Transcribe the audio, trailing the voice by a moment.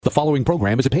The following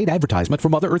program is a paid advertisement for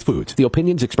Mother Earth Foods. The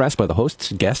opinions expressed by the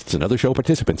hosts, guests, and other show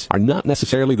participants are not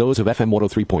necessarily those of FM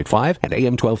 103.5 and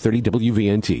AM 1230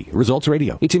 WVNT, Results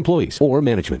Radio, its employees, or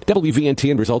management.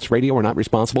 WVNT and Results Radio are not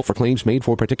responsible for claims made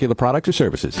for particular products or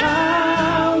services.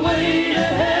 Highway to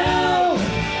hell.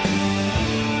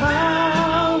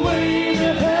 Highway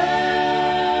to hell.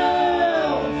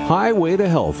 Highway to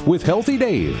Health with Healthy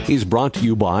Dave is brought to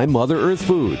you by Mother Earth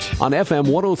Foods on FM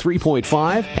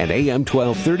 103.5 and AM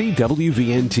 1230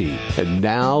 WVNT. And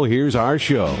now here's our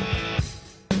show.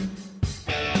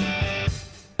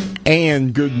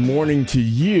 And good morning to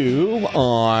you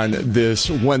on this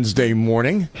Wednesday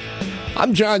morning.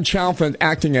 I'm John Chalfant,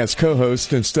 acting as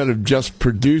co-host instead of just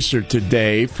producer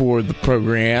today for the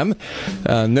program.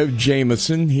 No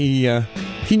Jameson. He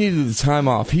needed the time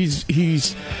off.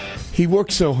 He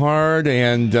worked so hard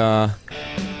and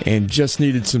just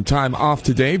needed some time off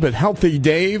today. But Healthy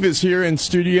Dave is here in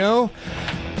studio,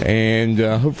 and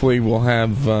hopefully we'll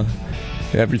have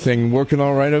everything working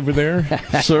all right over there,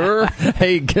 sir?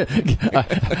 Hey,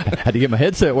 I had to get my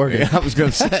headset working. Yeah, I was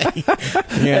going to say.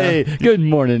 Yeah. Hey, good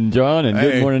morning, John, and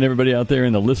good morning, everybody out there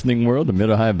in the listening world, the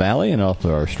Mid-Ohio Valley, and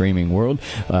also our streaming world.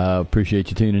 Appreciate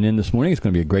you tuning in this morning. It's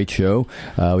going to be a great show.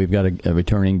 We've got a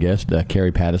returning guest,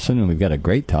 Carrie Pattison, and we've got a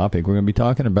great topic. We're going to be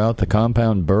talking about the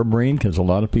compound Berberine, because a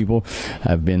lot of people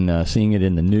have been seeing it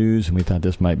in the news, and we thought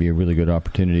this might be a really good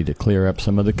opportunity to clear up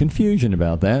some of the confusion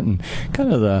about that and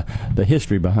kind of the history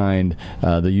behind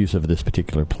the use of this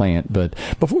particular plant. But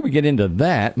before we get into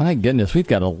that, my goodness, we've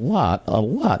got a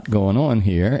lot going on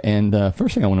here. And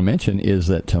first thing I want to mention is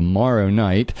that tomorrow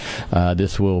night,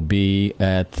 this will be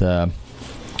at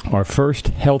our first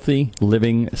Healthy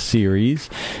Living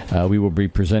series. We will be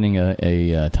presenting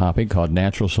a topic called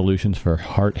Natural Solutions for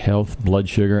Heart Health, Blood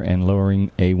Sugar, and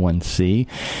Lowering A1C.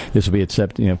 This will be at,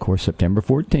 of course, September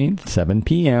 14th, 7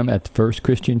 p.m. at the First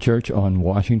Christian Church on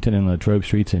Washington and Latrobe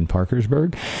Streets in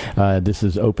Parkersburg. This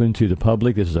is open to the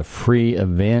public. This is a free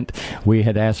event. We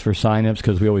had asked for sign-ups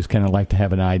because we always kind of like to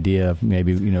have an idea of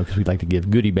maybe, because we'd like to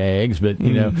give goodie bags. But,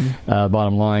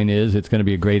 bottom line is it's going to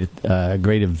be a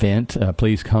great event.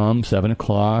 Please come, 7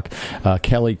 o'clock.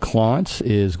 Kelly Klontz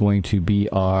is going to be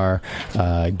our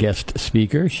guest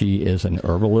speaker. She is an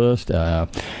herbalist.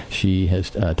 She has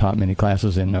taught many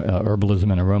classes in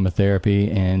herbalism and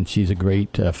aromatherapy, and she's a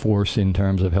great force in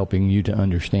terms of helping you to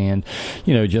understand,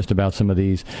 just about some of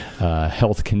these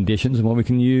health conditions and what we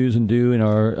can use and do in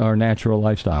our natural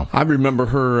lifestyle. I remember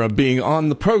her being on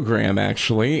the program,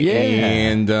 actually. Yeah.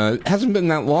 And it hasn't been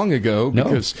that long ago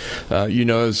because,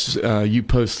 as you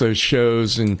post those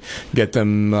shows and get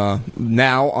them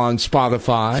now on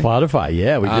Spotify. Spotify,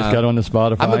 yeah, we just got on the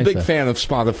Spotify. I'm a big fan of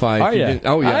Spotify. Are you?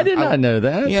 Oh yeah, I did not know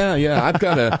that. Yeah. I've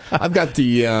got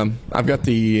the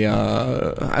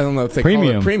I don't know if they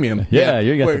premium. call it premium. Yeah,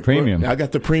 you got the premium. I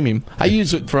got the premium. I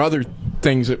use it for other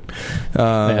things that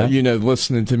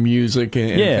listening to music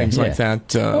and things like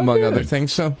that, among other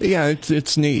things. So yeah,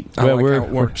 it's neat. I like how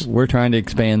it works. We're trying to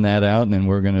expand that out, and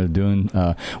we're going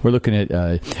to we're looking at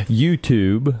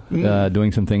YouTube,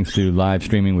 doing some things through live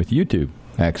streaming with YouTube.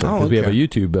 Actually, because we have a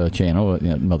YouTube channel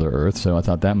at Mother Earth, so I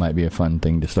thought that might be a fun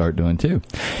thing to start doing too.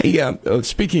 Yeah.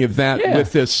 Speaking of that,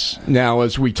 with this now,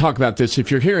 as we talk about this, if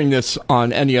you're hearing this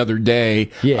on any other day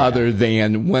other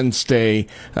than Wednesday,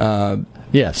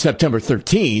 September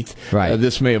 13th, right?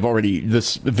 This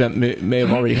event may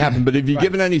have already happened. But have you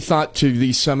given any thought to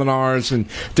these seminars and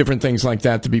different things like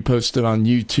that to be posted on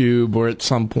YouTube or at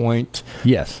some point?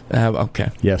 Yes.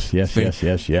 Okay. Yes.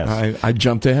 I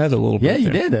jumped ahead a little bit. Yeah, you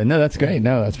did. No, that's great.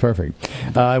 No, that's perfect.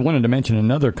 I wanted to mention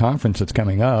another conference that's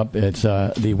coming up. It's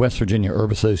the West Virginia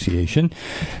Herb Association.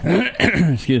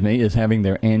 Excuse me, is having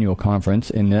their annual conference,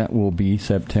 and that will be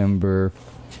September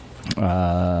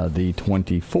the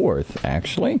 24th,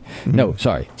 actually. Mm-hmm. No,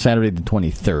 sorry, Saturday the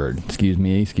 23rd. Excuse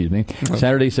me. Okay.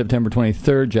 Saturday, September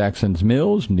 23rd, Jackson's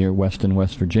Mills, near Weston,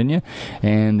 West Virginia.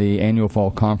 And the annual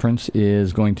fall conference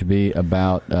is going to be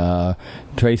about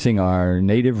tracing our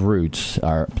native roots,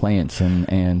 our plants,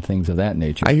 and things of that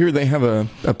nature. I hear they have a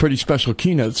pretty special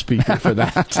keynote speaker for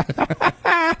that.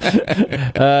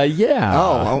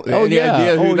 Yeah. Any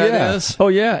idea who that is? Oh,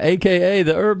 yeah, a.k.a.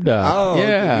 the Herb Doc. Oh,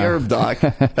 yeah. The Herb Doc.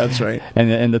 That's right.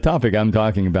 And the topic I'm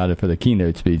talking about it for the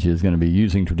keynote speech is going to be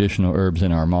using traditional herbs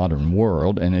in our modern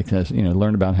world, and it has,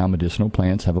 learn about how medicinal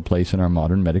plants have a place in our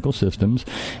modern medical systems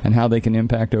and how they can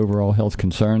impact overall health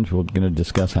concerns. We're going to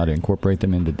discuss how to incorporate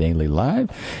them into daily life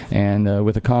and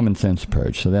with a common sense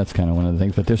approach. So that's kind of one of the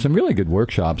things. But there's some really good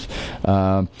workshops,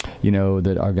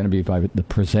 that are going to be by the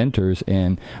presenters,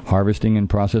 and harvesting and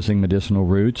processing medicinal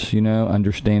roots,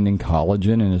 understanding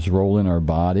collagen and its role in our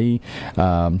body,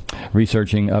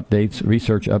 research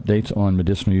updates on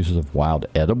medicinal uses of wild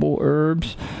edible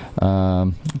herbs.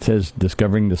 It says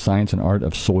discovering the science and art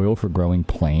of soil for growing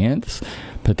plants,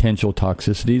 potential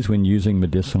toxicities when using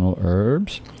medicinal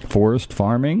herbs, forest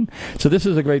farming. So this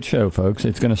is a great show, folks.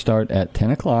 It's going to start at 10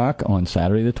 o'clock on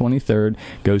Saturday the 23rd,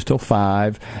 goes till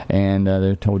 5, and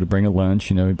they're told to bring a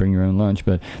lunch, bring your own lunch,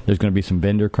 but there's going to be some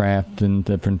vendor craft and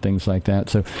different things like that.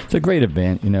 So it's a great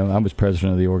event. I was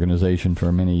president of the organization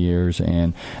for many years,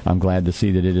 and I'm glad to see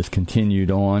that it has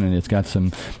continued on, and it's got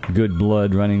some good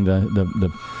blood running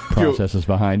the processes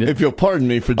behind it. If you'll pardon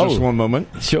me for just one moment.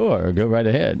 Sure, go right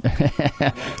ahead.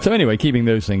 So anyway, keeping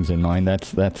those things in mind,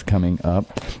 that's coming up.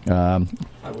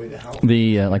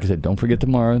 Like I said, don't forget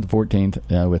tomorrow, the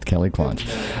 14th, with Kelly Klontz.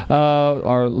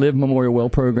 Our Live Memorial Well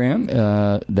program,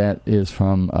 that is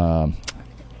from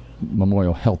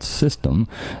Memorial Health System.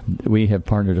 We have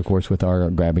partnered, of course, with our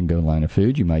Grab and Go line of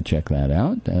food. You might check that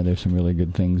out. There's some really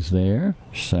good things there.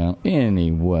 So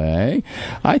anyway,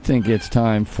 I think it's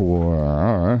time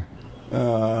for...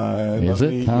 is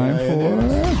it time for...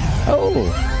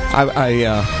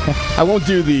 I won't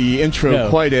do the intro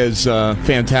quite as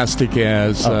fantastic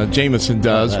as Jameson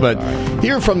does, but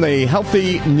here from the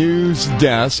Healthy News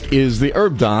Desk is the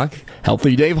Herb Doc,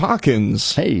 Healthy Dave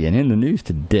Hawkins. Hey, and in the news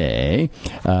today,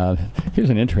 here's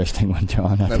an interesting one,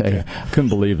 John. I tell you, I couldn't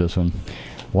believe this one.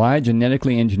 Why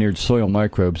genetically engineered soil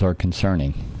microbes are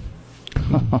concerning.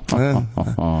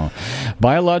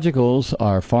 Biologicals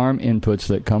are farm inputs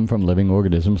that come from living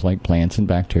organisms like plants and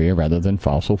bacteria rather than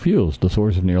fossil fuels, the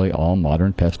source of nearly all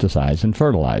modern pesticides and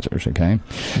fertilizers, okay?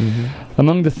 Mm-hmm.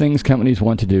 Among the things companies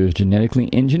want to do is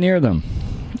genetically engineer them.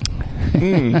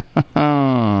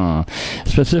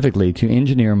 Specifically to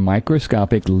engineer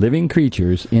microscopic living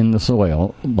creatures in the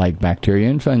soil, like bacteria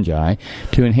and fungi,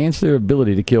 to enhance their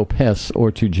ability to kill pests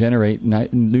or to generate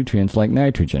nutrients like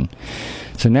nitrogen.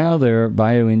 So now they're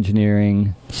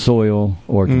bioengineering soil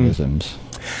organisms.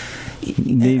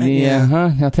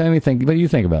 Now tell me, what do you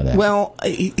think about that? Well,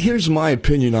 here's my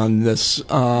opinion on this.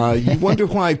 You wonder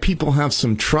why people have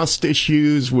some trust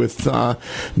issues with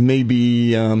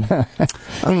maybe I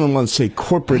don't want to say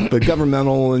corporate, but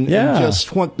governmental, and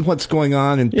just what's going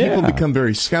on, and people become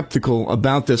very skeptical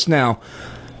about this now.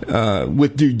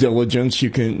 With due diligence,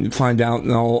 you can find out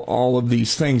all of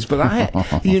these things.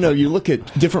 But you look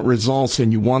at different results,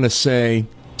 and you want to say,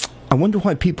 I wonder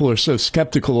why people are so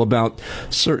skeptical about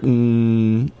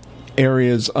certain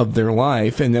areas of their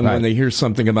life, and then when they hear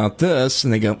something about this,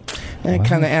 and they go, it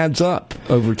kind of adds up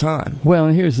over time. Well,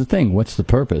 and here's the thing. What's the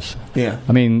purpose? Yeah.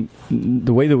 I mean,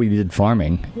 the way that we did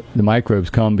farming, the microbes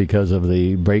come because of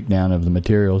the breakdown of the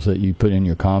materials that you put in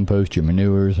your compost, your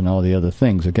manures, and all the other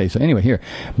things. Okay, so anyway, here,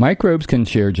 microbes can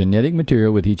share genetic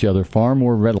material with each other far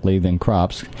more readily than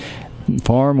crops, and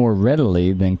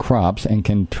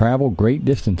can travel great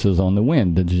distances on the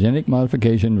wind. The genetic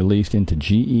modification released into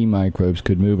GE microbes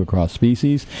could move across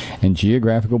species and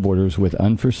geographical borders with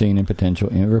unforeseen and potential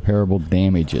irreparable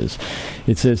damages.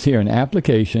 It says here, an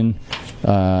application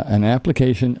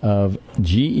of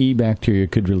GE bacteria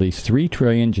could release 3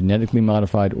 trillion genetically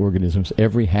modified organisms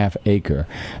every half acre.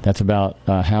 That's about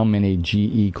how many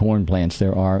GE corn plants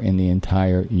there are in the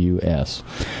entire U.S.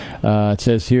 It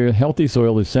says here, healthy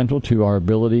soil is central to our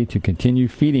ability to continue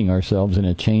feeding ourselves in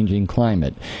a changing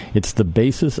climate. It's the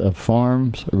basis of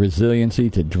farms' resiliency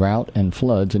to drought and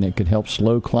floods, and it could help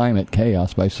slow climate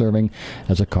chaos by serving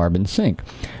as a carbon sink.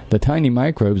 The tiny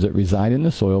microbes that reside in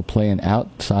the soil play an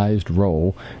outsized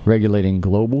role regulating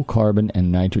global carbon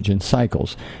and nitrogen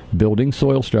cycles, building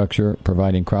soil structure,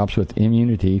 providing crops with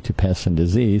immunity to pests and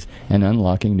disease, and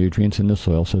unlocking nutrients in the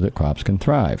soil so that crops can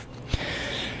thrive.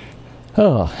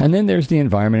 And then there's the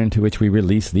environment into which we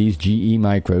release these GE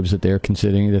microbes that they're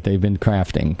considering that they've been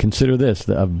crafting. Consider this,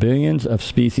 of billions of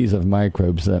species of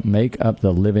microbes that make up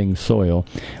the living soil,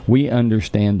 we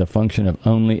understand the function of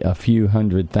only a few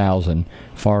 100,000,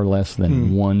 far less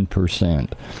than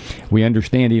 1%. We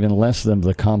understand even less than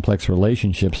the complex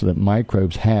relationships that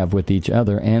microbes have with each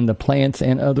other and the plants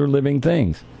and other living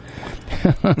things.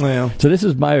 Well, so this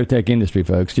is biotech industry,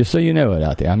 folks. Just so you know it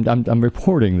out there, I'm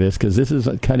reporting this because this is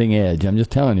cutting edge. I'm just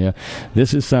telling you,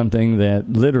 this is something that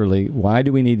literally. Why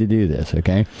do we need to do this?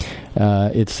 Okay,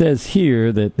 it says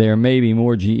here that there may be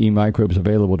more GE microbes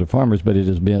available to farmers, but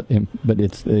the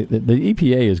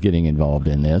EPA is getting involved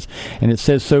in this, and it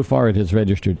says so far it has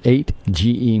registered 8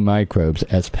 GE microbes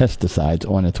as pesticides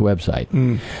on its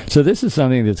website. So this is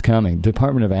something that's coming.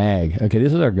 Department of Ag. Okay,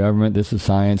 this is our government. This is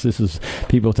science. This is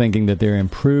people thinking that they're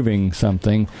improving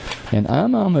something, and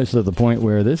I'm almost at the point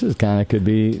where this is like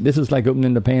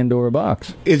opening the Pandora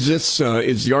box. Is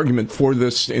the argument for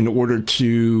this in order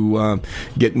to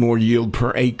get more yield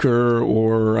per acre,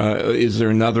 or is there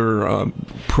another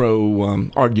pro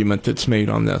argument that's made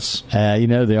on this?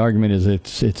 The argument is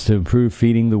it's to improve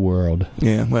feeding the world.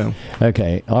 Yeah, well.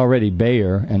 Okay, already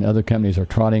Bayer and other companies are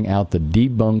trotting out the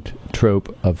debunked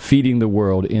trope of feeding the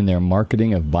world in their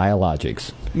marketing of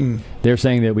biologics. They're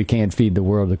saying that we can't feed the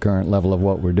world the current level of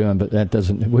what we're doing, but that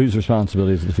doesn't. Whose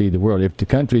responsibility is to feed the world? If the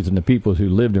countries and the people who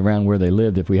lived around where they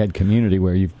lived, if we had community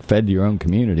where you fed your own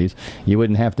communities, you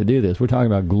wouldn't have to do this. We're talking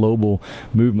about global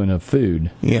movement of food.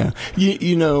 Yeah.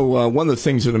 One of the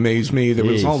things that amazed me, there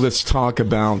was all this talk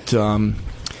about,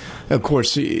 of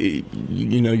course,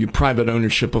 your private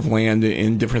ownership of land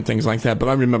and different things like that. But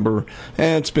I remember,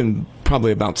 it's been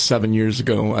probably about 7 years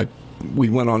ago,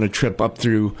 we went on a trip up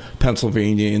through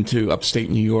Pennsylvania into upstate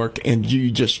New York, and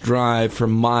you just drive for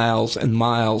miles and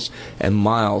miles and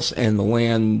miles, and the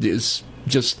land is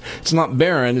just, it's not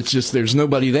barren, it's just there's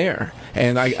nobody there.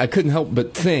 And I couldn't help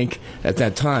but think at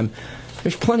that time,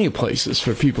 there's plenty of places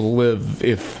for people to live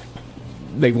if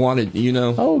they wanted,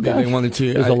 Oh, gosh. They wanted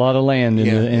to. There's a lot of land. It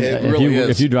really is.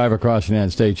 If you drive across the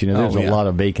United States, there's a lot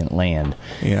of vacant land.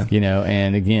 Yeah.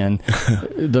 And again,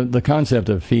 the concept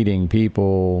of feeding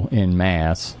people in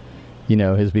mass,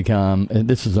 has become,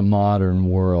 this is a modern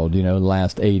world. The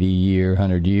last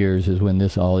 100 years is when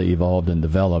this all evolved and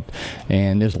developed.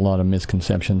 And there's a lot of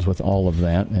misconceptions with all of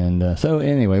that. And so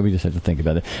anyway, we just have to think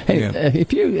about it. Hey,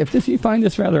 if you find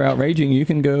this rather outraging, you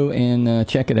can go and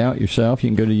check it out yourself. You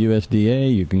can go to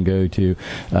USDA. You can go to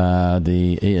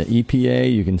the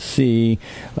EPA. You can see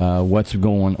what's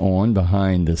going on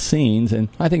behind the scenes. And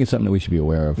I think it's something that we should be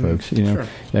aware of, folks. Sure.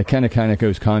 That kind of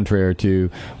goes contrary to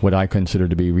what I consider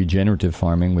to be regenerative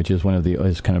farming, which is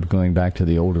is kind of going back to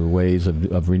the older ways of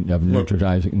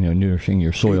nourishing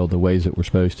your soil the ways that we're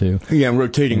supposed to. Yeah,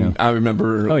 rotating. I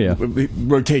remember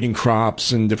rotating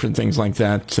crops and different things like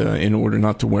that in order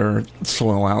not to wear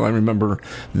soil out. I remember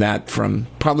that from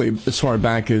probably as far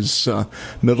back as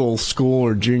middle school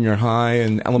or junior high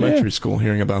and elementary school,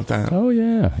 hearing about that. Oh,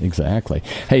 yeah, exactly.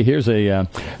 Hey, here's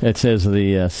it says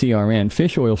the CRN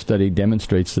fish oil study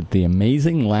demonstrates that the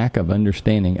amazing lack of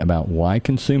understanding about why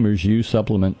consumers use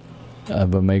supplement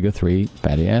of omega-3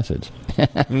 fatty acids.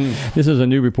 This is a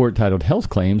new report titled Health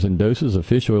Claims and Doses of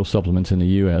Fish Oil Supplements in the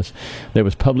U.S. that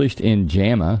was published in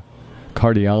JAMA.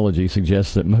 Cardiology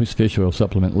suggests that most fish oil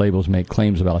supplement labels make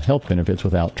claims about health benefits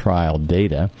without trial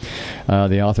data.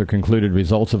 The author concluded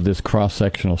results of this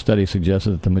cross-sectional study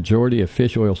suggested that the majority of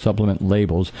fish oil supplement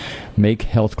labels make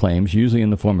health claims, usually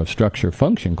in the form of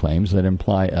structure-function claims that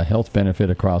imply a health benefit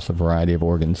across a variety of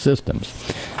organ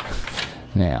systems.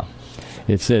 Now,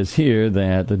 it says here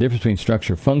that the difference between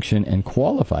structure, function, and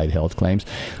qualified health claims.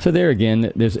 So there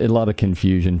again, there's a lot of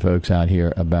confusion, folks, out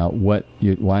here about what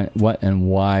and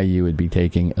why you would be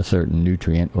taking a certain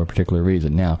nutrient or a particular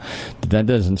reason. Now, that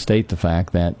doesn't state the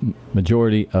fact that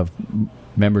majority of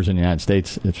members in the United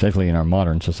States, especially in our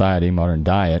modern society, modern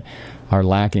diet, are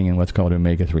lacking in what's called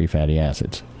omega-3 fatty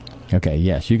acids. Okay,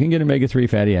 yes, you can get omega-3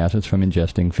 fatty acids from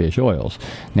ingesting fish oils.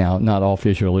 Now, not all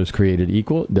fish oil is created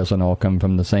equal. It doesn't all come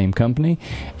from the same company,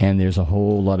 and there's a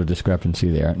whole lot of discrepancy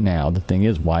there. Now, the thing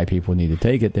is why people need to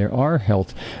take it. There are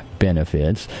health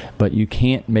benefits, but you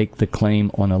can't make the claim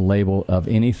on a label of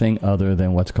anything other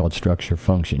than what's called structure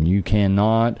function. You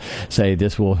cannot say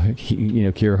this will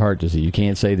cure heart disease. You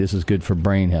can't say this is good for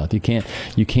brain health. You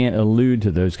can't allude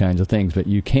to those kinds of things, but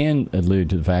you can allude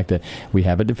to the fact that we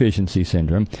have a deficiency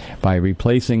syndrome. By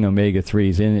replacing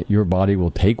omega-3s in it, your body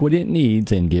will take what it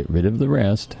needs and get rid of the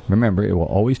rest. Remember, it will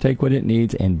always take what it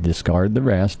needs and discard the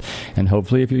rest. And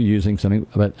hopefully, if you're using something,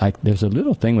 but there's a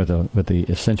little thing with the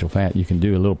essential fat, you can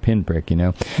do a little pinprick, and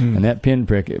that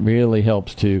pinprick, it really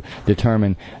helps to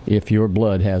determine if your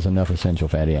blood has enough essential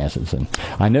fatty acids. And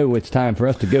I know it's time for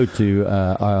us to go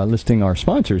to listing our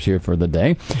sponsors here for the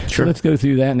day. Sure. So let's go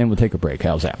through that, and then we'll take a break.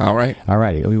 How's that? All right. All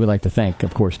righty. We would like to thank,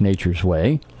 of course, Nature's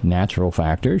Way, Natural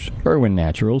Factors, Irwin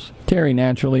Naturals, Terry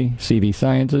Naturally, CV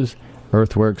Sciences,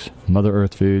 Earthworks, Mother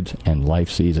Earth Foods, and Life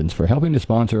Seasons for helping to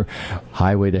sponsor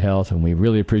Highway to Health, and we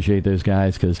really appreciate those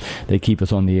guys because they keep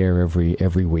us on the air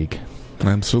every week.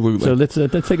 Absolutely. So let's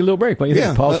take a little break. What do you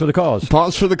think? Pause for the cause.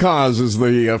 Pause for the cause, as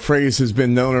the phrase has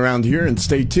been known around here. And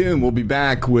stay tuned. We'll be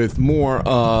back with more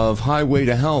of Highway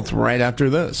to Health right after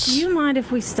this. Do you mind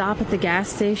if we stop at the gas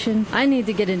station? I need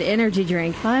to get an energy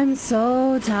drink. I'm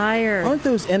so tired. Aren't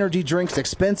those energy drinks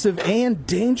expensive and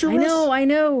dangerous? I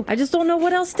know. I just don't know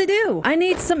what else to do. I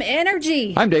need some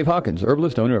energy. I'm Dave Hawkins,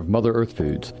 herbalist, owner of Mother Earth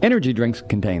Foods. Energy drinks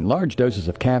contain large doses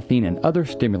of caffeine and other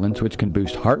stimulants which can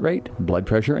boost heart rate, blood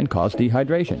pressure, and cause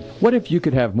dehydration. What if you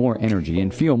could have more energy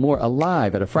and feel more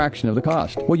alive at a fraction of the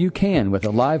cost? Well, you can with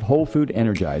Alive Whole Food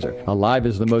Energizer. Alive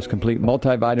is the most complete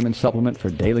multivitamin supplement for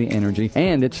daily energy,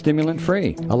 and it's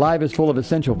stimulant-free. Alive is full of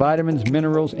essential vitamins,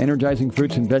 minerals, energizing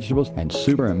fruits and vegetables, and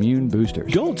super immune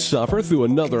boosters. Don't suffer through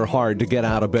another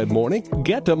hard-to-get-out-of-bed morning.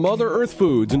 Get to Mother Earth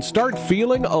Foods and start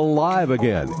feeling alive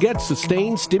again. Get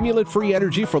sustained, stimulant-free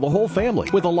energy for the whole family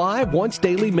with Alive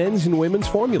once-daily men's and women's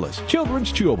formulas,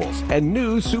 children's chewables, and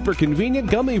new super convenient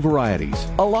gummy varieties.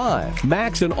 Alive,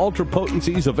 max and ultra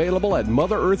potencies available at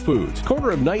Mother Earth Foods,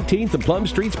 corner of 19th and Plum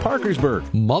Streets,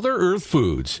 Parkersburg. Mother Earth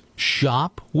Foods.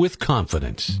 Shop with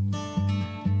confidence.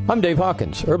 I'm Dave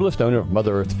Hawkins, herbalist, owner of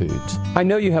Mother Earth Foods. I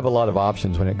know you have a lot of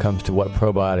options when it comes to what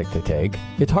probiotic to take.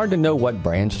 It's hard to know what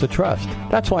brands to trust.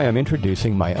 That's why I'm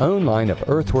introducing my own line of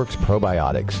Earthworks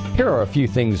probiotics. Here are a few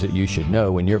things that you should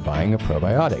know when you're buying a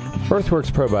probiotic.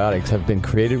 Earthworks probiotics have been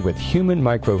created with human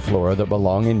microflora that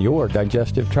belong in your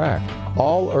digestive tract.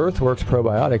 All Earthworks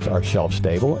probiotics are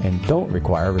shelf-stable and don't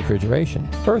require refrigeration.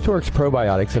 Earthworks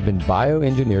probiotics have been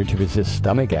bioengineered to resist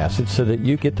stomach acid so that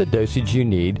you get the dosage you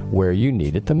need where you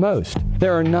need it the most.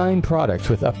 There are 9 products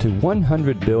with up to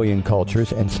 100 billion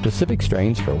cultures and specific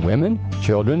strains for women,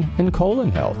 children, and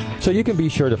colon health. So you can be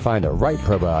sure to find the right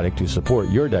probiotic to support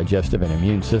your digestive and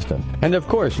immune system. And of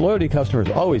course, loyalty customers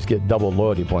always get double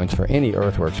loyalty points for any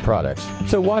Earthworks products.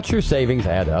 So watch your savings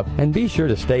add up and be sure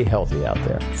to stay healthy out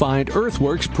there. Find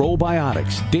Earthworks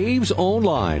Probiotics, Dave's own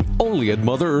line, only at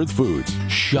Mother Earth Foods.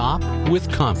 Shop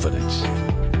with confidence.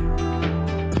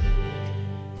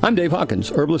 I'm Dave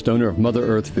Hawkins, herbalist, owner of Mother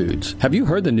Earth Foods. Have you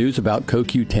heard the news about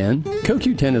CoQ10?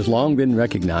 CoQ10 has long been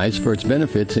recognized for its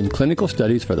benefits in clinical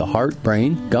studies for the heart,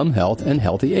 brain, gum health, and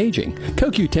healthy aging.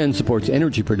 CoQ10 supports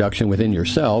energy production within your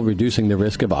cell, reducing the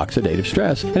risk of oxidative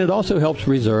stress, and it also helps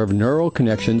preserve neural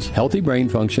connections, healthy brain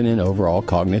function, and overall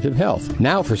cognitive health.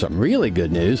 Now for some really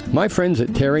good news, my friends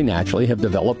at Terry Naturally have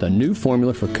developed a new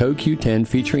formula for CoQ10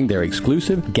 featuring their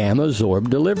exclusive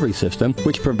Gamma-Zorb delivery system,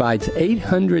 which provides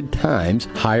 800 times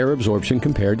higher absorption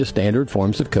compared to standard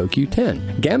forms of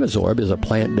CoQ10. Gamma-Zorb is a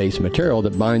plant-based material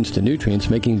that binds to nutrients,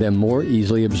 making them more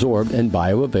easily absorbed and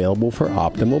bioavailable for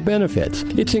optimal benefits.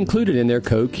 It's included in their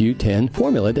CoQ10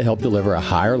 formula to help deliver a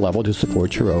higher level to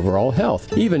support your overall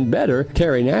health. Even better,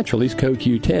 Terry Naturally's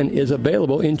CoQ10 is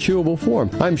available in chewable form.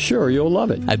 I'm sure you'll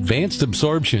love it. Advanced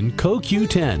absorption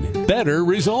CoQ10. Better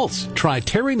results. Try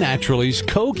Terry Naturally's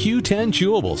CoQ10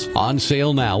 chewables. On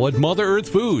sale now at Mother Earth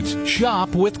Foods.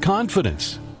 Shop with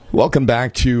confidence. Welcome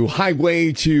back to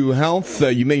Highway to Health.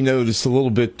 You may notice a little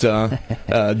bit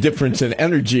difference in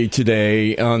energy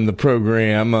today on the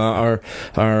program. Our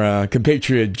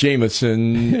compatriot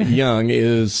Jameson Young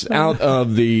is out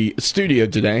of the studio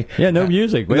today. Yeah, no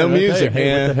music. No music.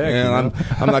 Hey, what the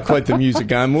heck, I'm not quite the music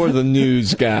guy. I'm more the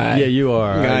news guy. Yeah, you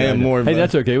are. I am more. Hey,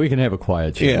 that's okay. We can have a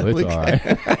quiet show. Yeah, it's all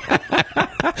right.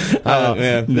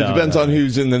 It depends on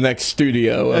who's in the next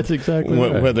studio. That's exactly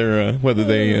right. Whether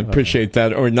they appreciate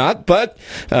that or not. But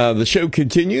the show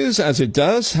continues as it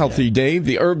does. Healthy Dave,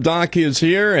 the Herb Doc, is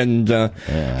here, and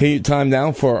time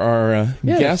now for our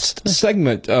guest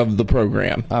segment of the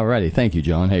program. Alrighty, thank you,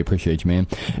 John. Hey, appreciate you, man.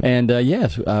 And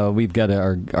we've got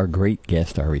our great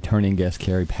guest, our returning guest,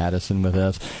 Carrie Pattison, with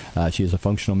us. She is a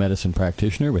functional medicine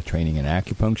practitioner with training in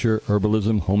acupuncture,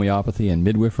 herbalism, homeopathy, and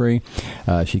midwifery.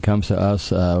 She comes to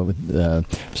us with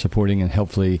supporting and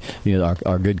hopefully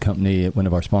our good company, one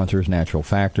of our sponsors, Natural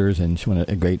Factors, and she's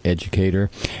a great educator.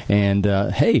 And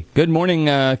hey, good morning,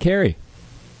 Carrie.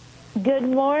 Good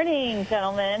morning,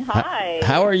 gentlemen. Hi.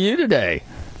 How are you today?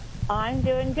 I'm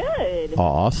doing good.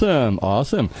 Awesome.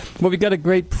 Well, we've got a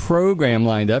great program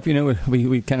lined up.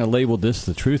 We kind of labeled this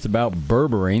The Truth About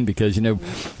Berberine because,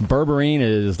 Berberine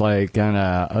is like kind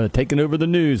of taking over the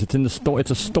news. It's in the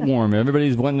it's a storm.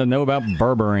 Everybody's wanting to know about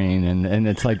Berberine. And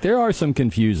it's like there are some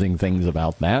confusing things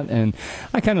about that. And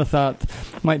I kind of thought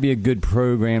it might be a good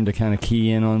program to kind of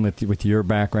key in on with your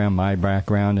background, my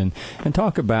background, and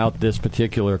talk about this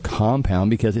particular compound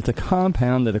because it's a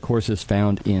compound that, of course, is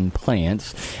found in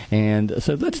plants. And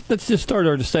so let's just start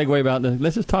our segue about this.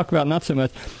 Let's just talk about not so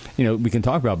much, we can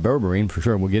talk about berberine for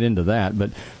sure. We'll get into that. But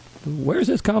where does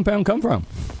this compound come from?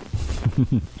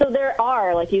 So there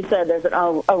are, like you said, there's an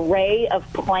array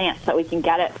of plants that we can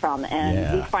get it from,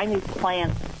 and we find these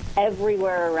plants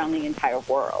everywhere around the entire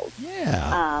world.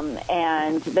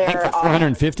 And there are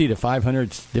 450 to 500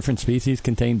 different species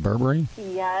contain berberine.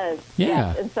 Yes. Yeah.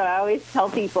 Yes. And so I always tell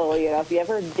people, if you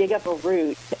ever dig up a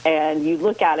root and you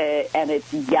look at it and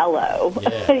it's yellow,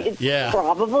 it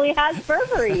probably has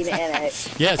berberine in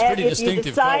it. Yeah, it's pretty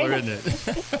distinctive color, isn't it?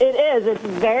 It is. It's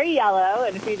very yellow,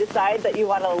 and if you decide that you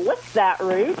want to lick that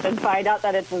root and find out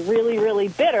that it's really, really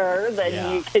bitter,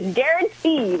 then you can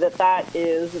guarantee that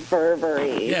is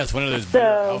berberine. Yeah, it's one of those bitter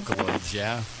alkaloids,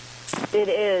 It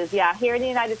is, Here in the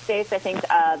United States, I think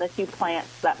the two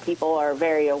plants that people are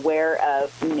very aware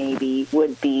of maybe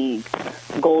would be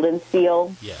golden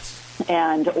seal. Yes.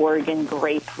 And Oregon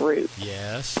grapefruit.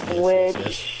 Yes.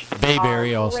 Which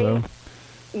bayberry also.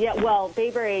 Yeah, well,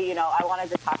 bayberry, I wanted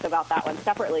to talk about that one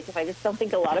separately because I just don't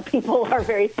think a lot of people are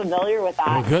very familiar with that.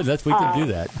 Oh, good. We can do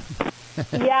that.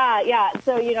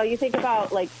 So, you think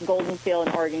about like golden seal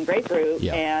and Oregon grapefruit,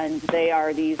 and they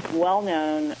are these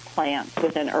well-known plants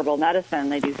within herbal medicine.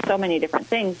 They do so many different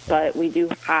things, but we do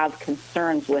have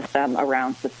concerns with them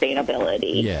around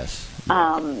sustainability. Yes.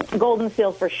 Golden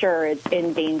seal for sure, it's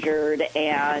endangered,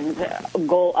 and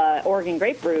Oregon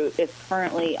grapefruit is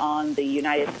currently on the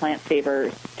United Plant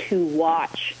Savers to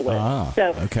watch list.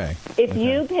 If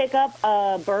you pick up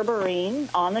a berberine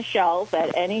on the shelf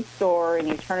at any store and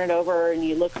you turn it over and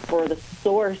you look for the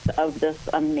source of this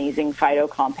amazing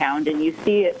phytocompound and you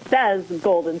see it says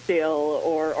golden seal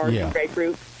or Oregon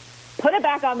grapefruit, put it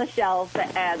back on the shelf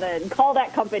and then call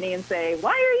that company and say,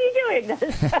 why are you doing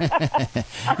this?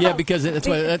 Because that's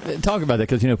why talk about that,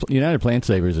 because United Plant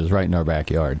Savers is right in our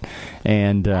backyard,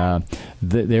 and their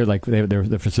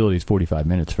facility is 45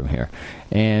 minutes from here.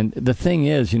 And the thing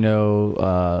is,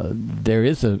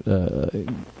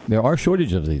 there are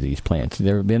shortages of these plants.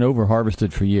 They've been over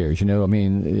harvested for years.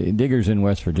 Diggers in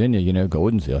West Virginia,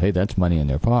 golden seal, hey, that's money in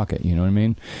their pocket. You know what I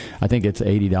mean? I think it's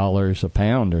 $80 a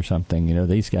pound or something.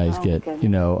 These guys get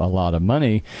a lot of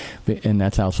money, and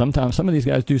that's how sometimes some of these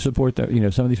guys do support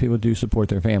their some of these people do support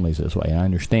their families this way. I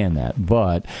understand that,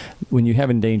 but when you have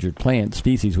endangered plant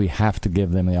species, we have to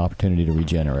give them the opportunity to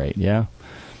regenerate.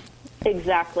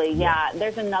 Exactly,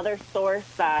 There's another source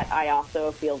that I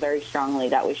also feel very strongly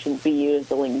that we should be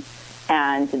using,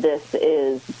 and this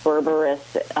is Berberis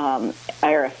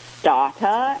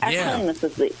aristata, and this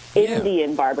is the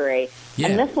Indian barberry.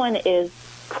 And this one is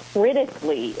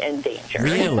critically endangered.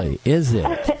 Really? Is it?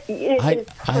 It is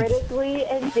critically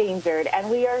endangered,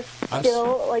 and we are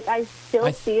still, I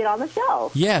see it on the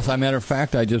shelf. Yes, as a matter of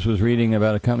fact, I just was reading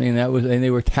about a company, and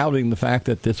they were touting the fact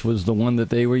that this was the one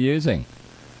that they were using.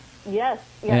 Yes.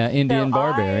 Indian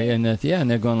barberry, and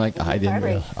they're going like, I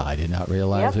did not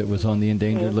realize it was on the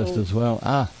endangered list as well.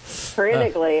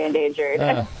 Critically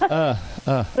endangered.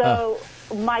 So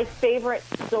my favorite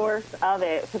source of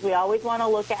it, because we always want to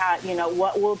look at,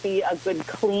 what will be a good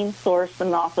clean source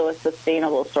and also a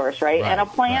sustainable source, right? And a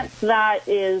plant that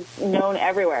is known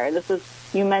everywhere.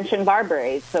 You mentioned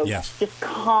barberry, so just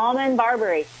common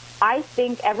barberry. I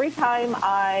think every time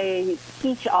I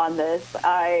teach on this,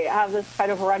 I have this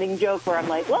kind of running joke where I'm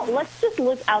like, well, let's just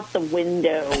look out the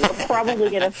window. We're probably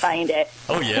going to find it.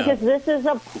 Oh, yeah. Because this is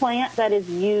a plant that is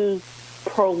used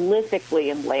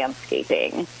prolifically in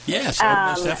landscaping. Yes,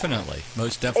 most definitely.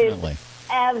 Most definitely. It's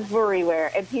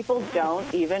everywhere, and people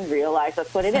don't even realize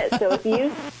that's what it is. So if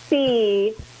you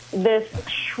see this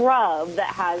shrub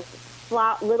that has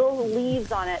little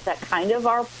leaves on it that kind of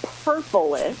are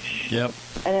purplish. Yep.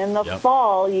 And in the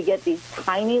fall, you get these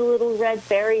tiny little red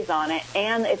berries on it,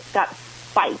 and it's got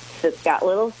spikes. It's got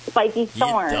little spiky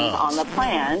thorns on the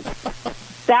plant.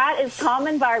 That is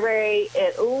common barberry.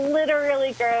 It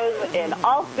literally grows in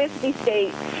all 50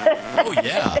 states. Oh,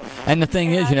 yeah. And the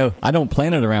thing is, I don't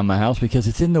plant it around my house because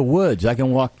it's in the woods. I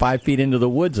can walk 5 feet into the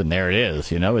woods, and there it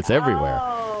is. It's everywhere.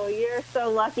 Oh, you're so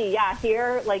lucky. Yeah,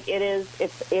 here,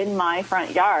 it's in my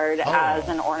front yard as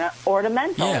an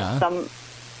ornamental. Yeah. Some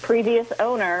previous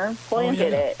owner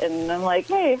planted it, and I'm like,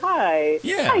 hey, hi.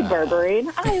 Yeah. Hi,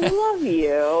 Berberine. I love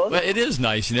you. Well, it is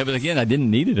nice, but again, I didn't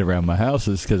need it around my house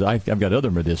because I've got other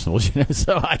medicinals,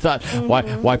 so I thought,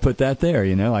 why put that there,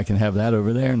 I can have that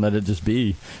over there and let it just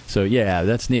be. So,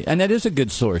 that's neat. And that is a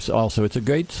good source also. It's a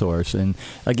great source. And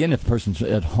again, if a person's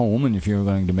at home and if you're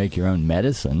going to make your own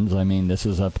medicines, this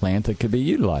is a plant that could be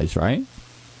utilized, right?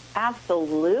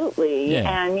 Absolutely.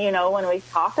 And, when we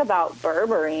talk about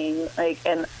berberine,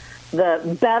 and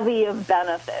the bevy of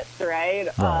benefits,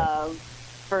 right?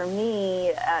 For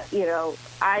me,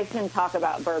 I can talk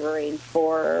about berberine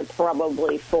for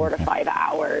probably 4 to 5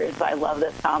 hours. I love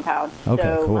this compound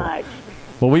so much.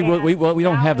 Well, we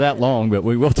don't have that long, but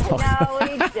we will talk. No,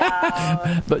 we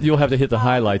don't. But you'll have to hit the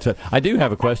highlights. I do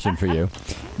have a question for you,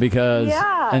 because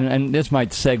and this might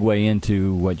segue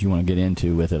into what you want to get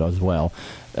into with it as well.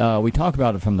 We talk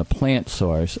about it from the plant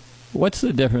source. What's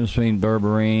the difference between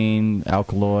berberine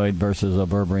alkaloid versus a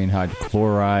berberine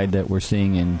hydrochloride that we're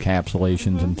seeing in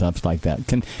encapsulations and stuff like that?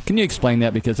 Can you explain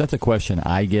that? Because that's a question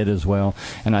I get as well,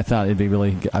 and I thought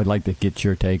I'd like to get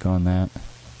your take on that.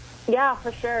 Yeah,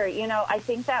 for sure. I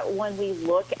think that when we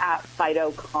look at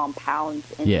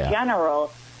phytocompounds in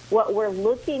general, what we're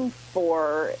looking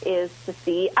for is to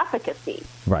see efficacy.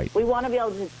 Right. We want to be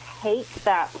able to take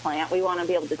that plant, we want to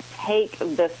be able to take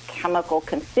this chemical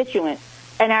constituent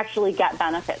and actually get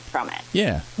benefits from it.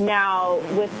 Yeah. Now,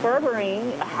 with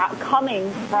berberine coming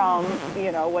from,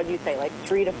 what do you say, like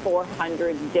 300 to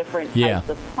 400 different types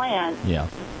of plants,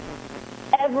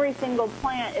 every single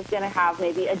plant is going to have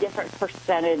maybe a different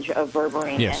percentage of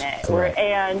berberine in it. Correct.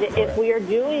 And if we are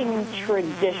doing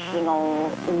traditional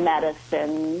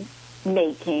medicine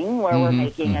making, where we're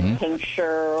making a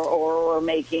tincture or we're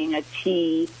making a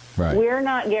tea, we're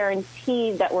not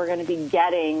guaranteed that we're going to be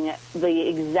getting the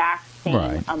exact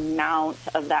same amount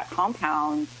of that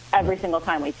compound every single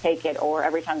time we take it or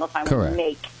every single time we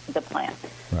make the plant.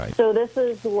 Right. So this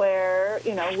is where,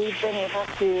 we've been able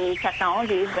to,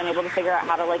 technology's been able to figure out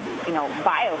how to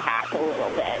biohack a little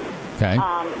bit. Okay.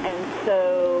 And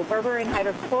so berberine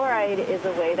hydrochloride is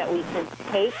a way that we can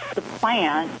take the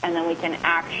plant and then we can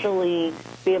actually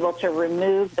be able to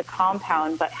remove the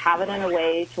compound but have it in a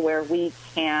way to where we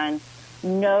can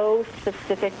know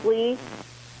specifically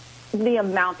the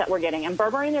amount that we're getting. And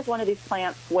berberine is one of these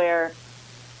plants where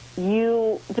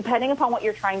depending upon what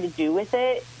you're trying to do with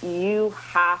it, you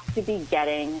have to be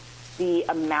getting the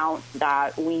amount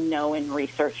that we know in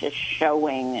research is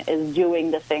showing is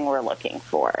doing the thing we're looking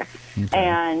for. Okay.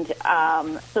 And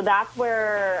so that's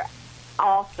where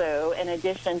also, in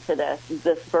addition to this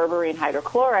berberine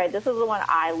hydrochloride, this is the one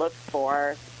I look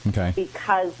for. Okay.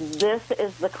 Because this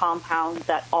is the compound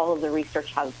that all of the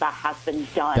research has been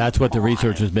done. That's what the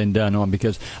research has been done on,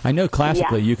 because I know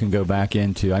classically you can go back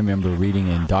into, I remember reading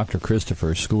in Dr.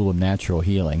 Christopher's School of Natural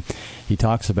Healing. He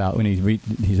talks about, when he's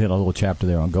got a little chapter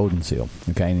there on golden seal,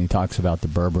 okay, and he talks about the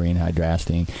berberine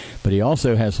hydrastine, but he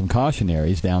also has some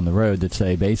cautionaries down the road that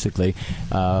say basically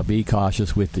be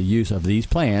cautious with the use of these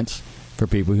plants for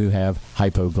people who have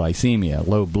hypoglycemia,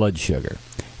 low blood sugar.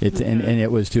 And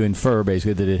it was to infer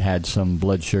basically that it had some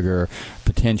blood sugar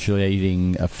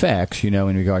potentiating effects, in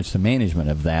regards to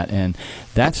management of that. And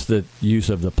that's the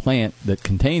use of the plant that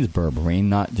contains berberine,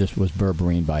 not just was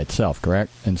berberine by itself,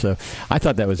 correct? And so I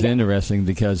thought that was interesting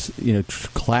because,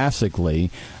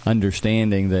 classically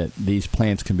understanding that these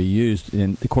plants can be used,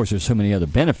 and of course there's so many other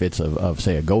benefits of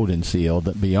say, a golden seal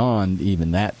that beyond even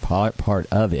that part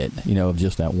of it, of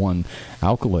just that one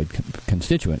alkaloid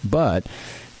constituent. But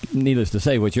needless to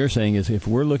say, what you're saying is if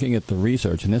we're looking at the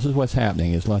research, and this is what's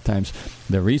happening, is a lot of times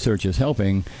the research is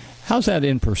helping. How's that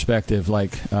in perspective?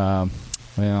 I'll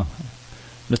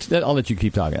let you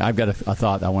keep talking. I've got a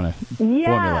thought I want to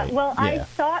formulate. Well, I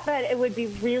thought that it would be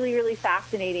really, really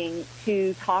fascinating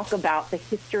to talk about the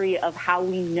history of how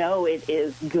we know it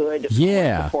is good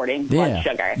for supporting blood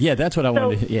sugar. Yeah, that's what I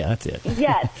wanted to. Yeah, that's it.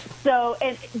 Yes. So,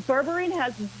 and berberine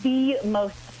has the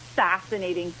most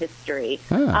fascinating history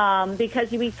because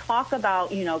we talk about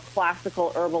classical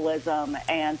herbalism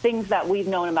and things that we've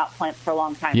known about plants for a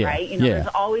long time, right? There's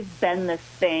always been this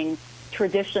thing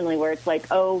traditionally where it's like,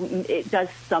 oh, it does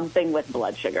something with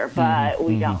blood sugar, but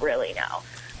we don't really know.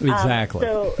 Exactly.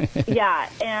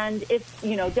 And if,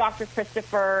 Dr.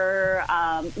 Christopher,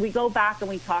 we go back and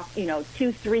we talk,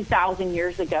 2,000-3,000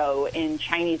 years ago in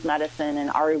Chinese medicine and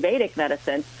Ayurvedic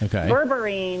medicine,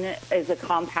 berberine is a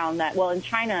compound that, in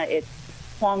China it's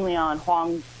Huanglian,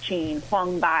 Huangqin,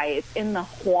 Huangbai. It's in the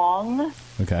Huang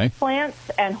plants,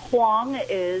 and Huang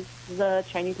is the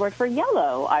Chinese word for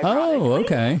yellow,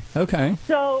 ironically. Oh, okay.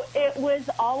 So it was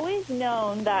always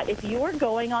known that if you were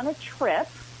going on a trip,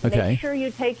 make sure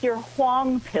you take your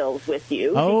Huang pills with you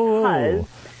because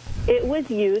it was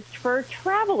used for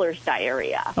traveler's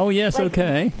diarrhea. Oh, yes, This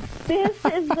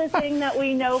is the thing that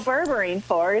we know berberine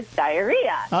for is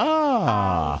diarrhea.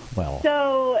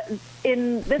 So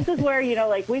this is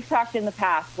where, we've talked in the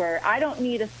past where I don't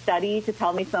need a study to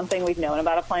tell me something we've known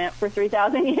about a plant for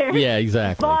 3,000 years. Yeah,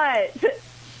 exactly. But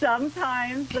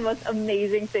sometimes the most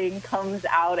amazing thing comes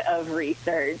out of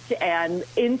research and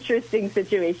interesting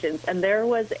situations. And there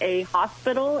was a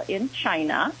hospital in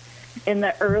China in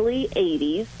the early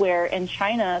 80s where in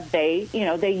China they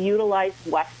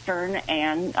utilized Western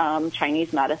and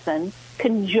Chinese medicine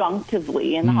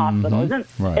conjunctively in the hospital.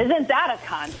 Isn't that a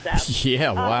concept?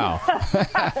 Yeah, wow.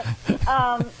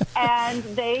 And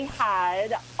they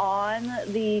had on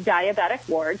the diabetic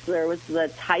ward, so there was the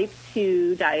type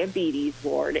 2 diabetes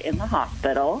ward in the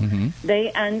hospital.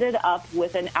 They ended up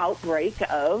with an outbreak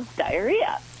of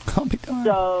diarrhea.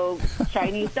 So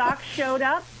Chinese docs showed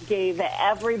up, gave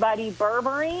everybody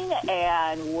berberine,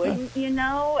 and wouldn't you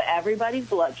know, everybody's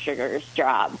blood sugars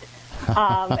dropped.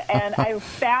 And I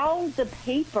found the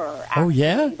paper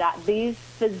actually, that these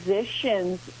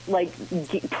physicians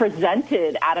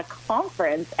presented at a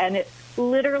conference, and it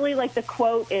literally, the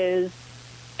quote is,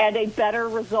 "And a better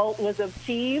result was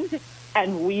achieved,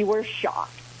 and we were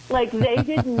shocked." They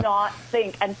did not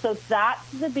think, and so that's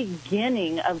the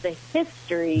beginning of the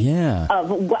history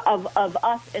of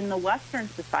us in the Western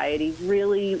society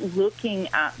really looking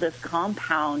at this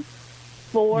compound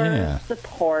for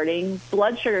supporting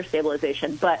blood sugar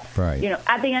stabilization. But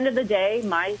at the end of the day,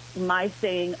 my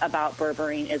thing about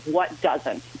berberine is, what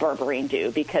doesn't berberine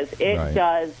do? Because it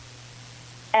does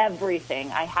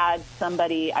everything. I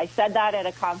said that at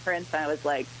a conference, and I was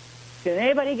like, can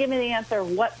anybody give me the answer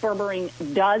what berberine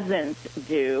doesn't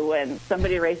do? And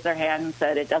somebody raised their hand and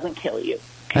said, it doesn't kill you.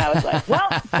 And I was like, well,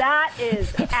 that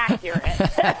is accurate.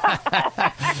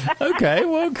 Okay,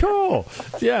 well, cool.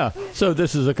 Yeah. So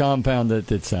this is a compound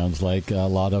that it sounds like a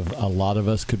lot of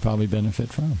us could probably benefit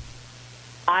from.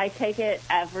 I take it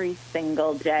every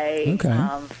single day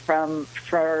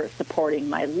for supporting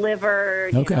my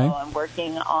liver. You know, I'm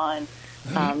working on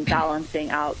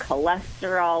balancing out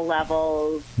cholesterol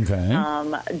levels,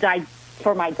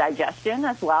 for my digestion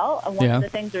as well. One of the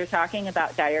things we're talking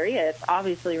about, diarrhea, it's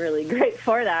obviously really great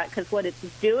for that, because what it's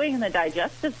doing in the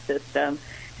digestive system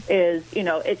is,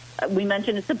 we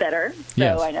mentioned it's a bitter.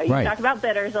 So I know you talk about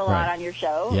bitters a lot on your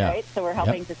show, right? So we're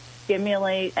helping to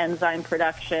stimulate enzyme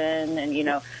production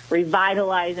and,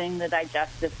 revitalizing the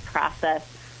digestive process.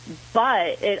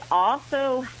 But it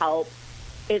also helps.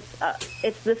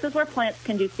 This is where plants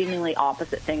can do seemingly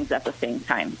opposite things at the same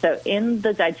time. So in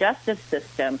the digestive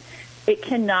system, it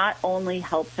can not only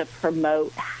help to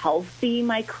promote healthy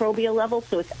microbial levels,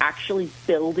 so it's actually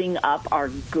building up our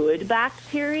good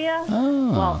bacteria,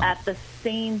 while at the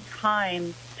same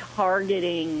time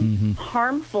targeting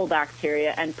harmful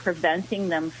bacteria and preventing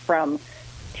them from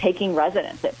taking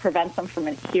residence. It prevents them from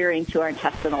adhering to our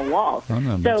intestinal walls.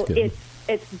 So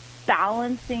it's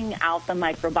balancing out the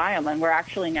microbiome, and we're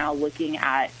actually now looking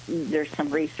at, there's some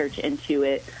research into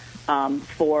it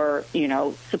for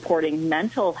supporting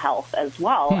mental health as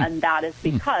well, and that is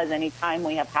because anytime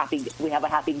we have a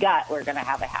happy gut, we're going to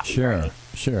have a happy brain.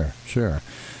 Sure.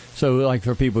 So,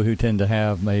 for people who tend to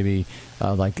have maybe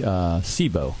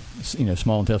SIBO,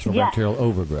 small intestinal bacterial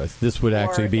overgrowth, this would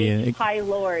actually be H.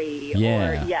 pylori.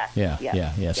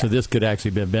 So this could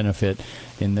actually be a benefit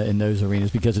in those arenas,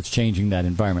 because it's changing that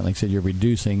environment. Like I said, you're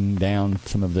reducing down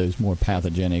some of those more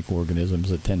pathogenic organisms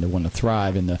that tend to want to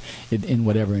thrive in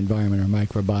whatever environment our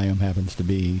microbiome happens to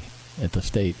be at that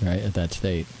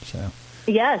state. So.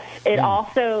 Yes. It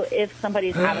also, if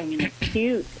somebody's having an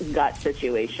acute gut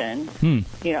situation,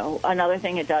 another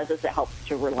thing it does is it helps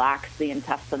to relax the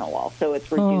intestinal wall. So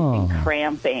it's reducing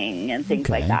cramping and things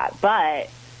like that. But,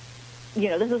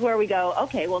 this is where we go,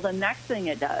 okay, well, the next thing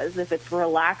it does, if it's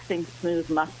relaxing smooth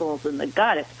muscles in the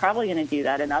gut, it's probably going to do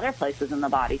that in other places in the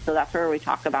body. So that's where we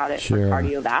talk about it for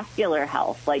cardiovascular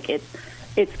health.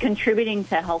 It's contributing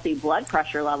to healthy blood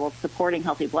pressure levels, supporting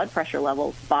healthy blood pressure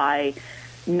levels by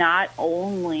not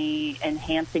only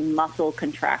enhancing muscle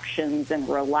contractions and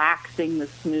relaxing the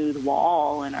smooth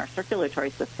wall in our circulatory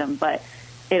system, but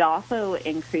it also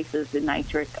increases the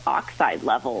nitric oxide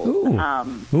levels.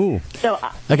 So,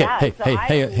 hey,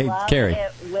 Carrie.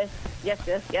 Yes.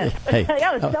 Hey.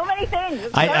 So many things.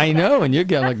 I know, and you're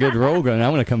getting a good roll going. I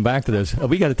want to come back to this.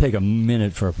 We got to take a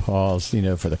minute for a pause,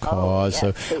 for the cause.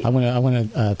 Yes, so I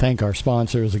want to thank our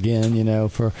sponsors again,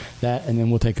 for that, and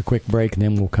then we'll take a quick break, and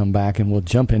then we'll come back and we'll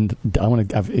jump in.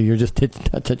 You're just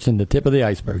touching the tip of the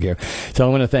iceberg here. So I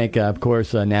want to thank, of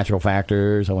course, Natural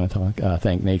Factors. I want to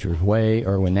thank Nature's Way,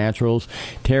 Irwin Naturals,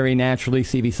 Terry Naturally,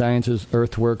 CB Sciences,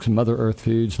 Earthworks, Mother Earth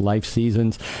Foods, Life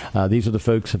Seasons. These are the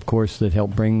folks, of course, that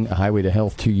help bring Highway to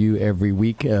Health to you every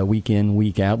week, week in,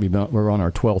 week out. We're on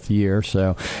our 12th year,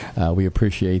 so we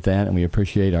appreciate that, and we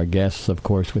appreciate our guests, of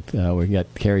course. We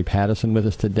got Carrie Pattison with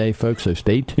us today, folks, so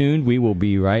stay tuned. We will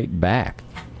be right back.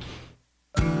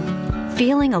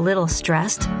 Feeling a little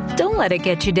stressed? Don't let it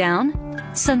get you down.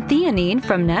 Suntheanine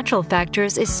from Natural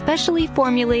Factors is specially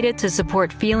formulated to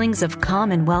support feelings of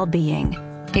calm and well-being.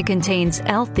 It contains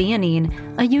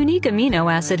L-theanine, a unique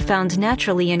amino acid found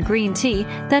naturally in green tea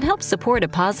that helps support a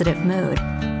positive mood.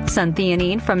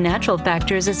 Suntheanine from Natural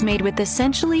Factors is made with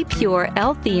essentially pure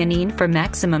L-theanine for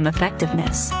maximum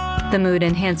effectiveness. The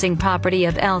mood-enhancing property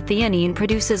of L-theanine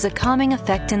produces a calming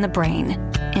effect in the brain.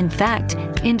 In fact,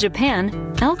 in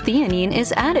Japan, L-theanine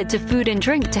is added to food and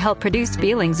drink to help produce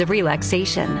feelings of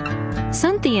relaxation.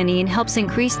 Suntheanine helps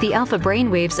increase the alpha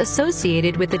brainwaves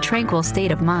associated with the tranquil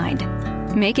state of mind.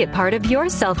 Make it part of your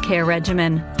self-care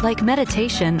regimen, like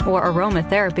meditation or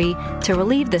aromatherapy, to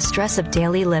relieve the stress of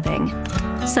daily living.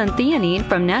 Suntheanine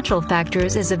from Natural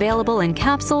Factors is available in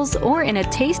capsules or in a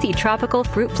tasty tropical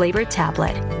fruit-flavored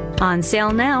tablet. On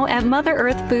sale now at Mother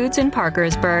Earth Foods in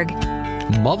Parkersburg.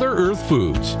 Mother Earth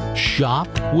Foods. Shop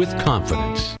with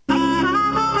confidence.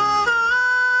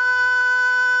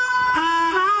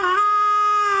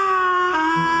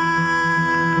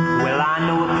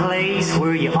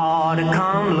 Where you ought to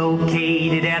come,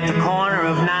 located at the corner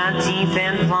of 19th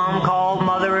and Plum, called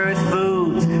Mother Earth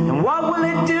Foods. And what will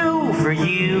it do for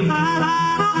you?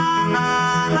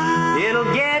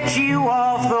 It'll get you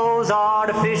off those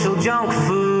artificial junk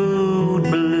food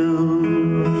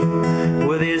blues.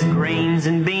 Well, there's grains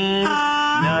and beans,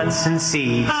 nuts and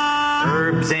seeds,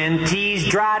 herbs and teas,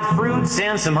 dried fruits,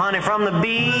 and some honey from the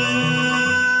bees.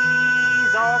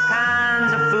 All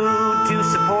kinds of food to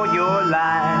support your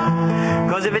life.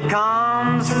 'Cause if it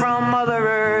comes from Mother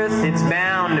Earth, it's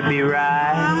bound to be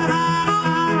right.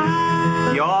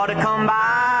 You ought to come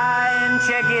by and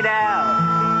check it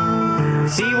out.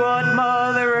 See what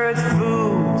Mother Earth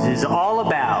Foods is all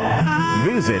about.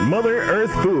 Visit Mother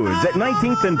Earth Foods at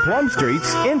 19th and Plum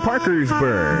Streets in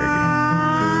Parkersburg.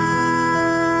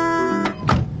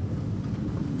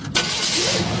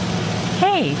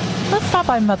 Hey, let's stop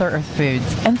by Mother Earth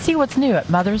Foods and see what's new at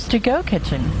Mother's To Go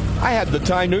Kitchen. I had the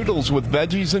Thai noodles with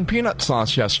veggies and peanut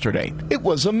sauce yesterday. It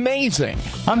was amazing.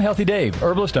 I'm Healthy Dave,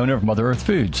 herbalist owner of Mother Earth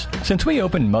Foods. Since we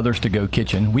opened Mother's To Go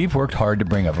Kitchen, we've worked hard to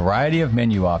bring a variety of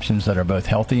menu options that are both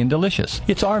healthy and delicious.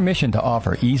 It's our mission to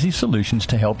offer easy solutions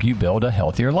to help you build a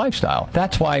healthier lifestyle.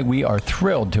 That's why we are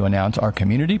thrilled to announce our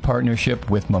community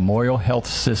partnership with Memorial Health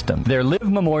System. Their Live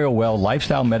Memorial Well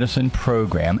Lifestyle Medicine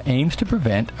program aims to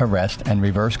prevent, arrest, and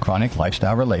reverse chronic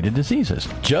lifestyle-related diseases.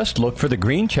 Just look for the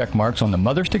green check marks on the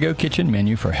Mother's To Go Kitchen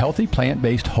menu for healthy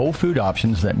plant-based whole food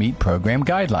options that meet program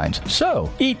guidelines. So,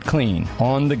 eat clean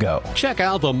on the go. Check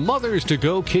out the Mothers to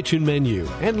Go Kitchen menu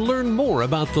and learn more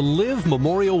about the Live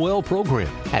Memorial Well program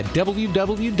at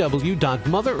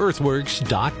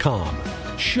www.motherearthworks.com.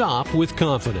 Shop with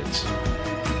confidence.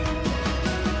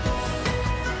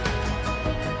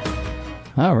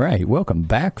 All right. Welcome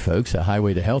back, folks, at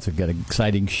Highway to Health. We've got an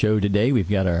exciting show today. We've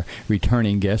got our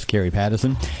returning guest, Carrie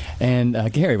Pattison. And,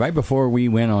 Carrie, right before we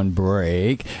went on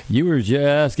break, you were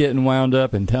just getting wound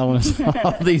up and telling us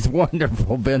all these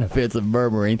wonderful benefits of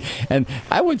berberine. And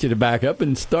I want you to back up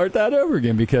and start that over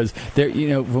again because, there, you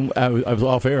know, I was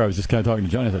off air. I was just kind of talking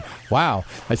to John. I said, wow.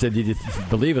 I said, did you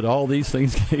believe it? All these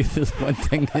things, this one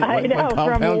thing that one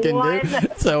compound can do.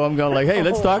 So I'm going like, hey,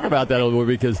 let's talk about that a little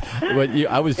bit because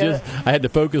I had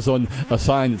to focus on a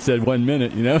sign that said 1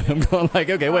 minute, you know. I'm going like,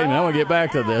 okay, wait a minute, I want to get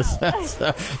back to this.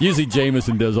 Usually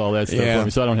Jameson does all that stuff for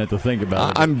me, so I don't have to think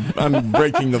about it. I'm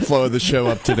breaking the flow of the show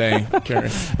up today,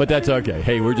 Carrie. But that's okay.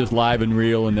 Hey, we're just live and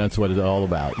real, and that's what it's all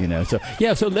about, you know. So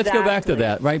let's go back to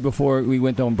that. Right before we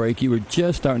went on break, you were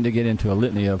just starting to get into a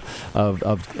litany of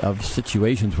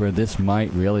situations where this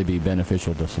might really be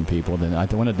beneficial to some people. Then I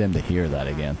wanted them to hear that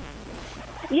again.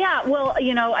 Yeah, well,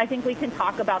 you know, I think we can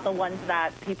talk about the ones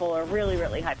that people are really,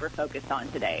 really hyper-focused on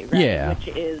today, right? Yeah. Which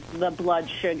is the blood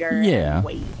sugar and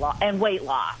weight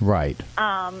loss. Right.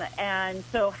 And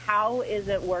so how is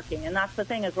it working? And that's the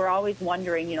thing is we're always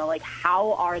wondering, you know, like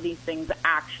how are these things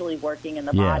actually working in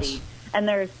the body? And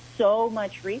there's so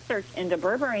much research into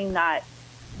berberine that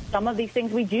some of these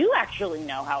things we do actually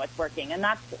know how it's working, and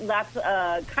that's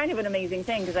kind of an amazing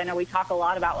thing because I know we talk a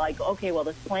lot about like, okay, well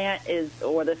this plant is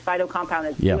or this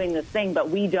phytocompound is doing this thing, but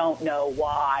we don't know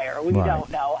why or we don't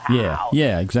know how.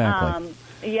 Yeah, exactly.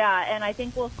 And I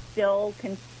think we'll still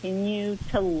continue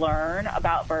to learn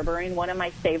about berberine. One of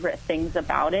my favorite things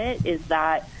about it is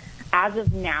that as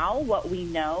of now, what we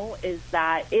know is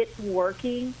that it's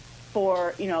working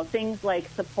for, you know, things like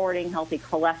supporting healthy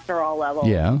cholesterol levels,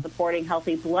 supporting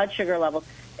healthy blood sugar levels.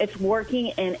 It's working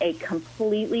in a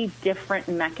completely different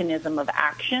mechanism of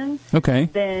action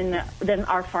than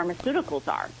our pharmaceuticals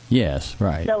are. Yes,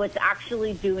 right. So it's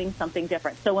actually doing something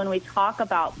different. So when we talk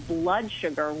about blood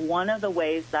sugar, one of the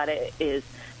ways that it is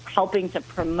helping to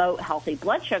promote healthy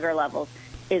blood sugar levels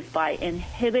is by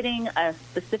inhibiting a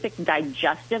specific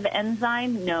digestive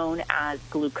enzyme known as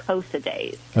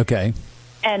glucosidase. Okay.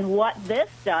 And what this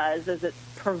does is it's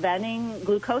preventing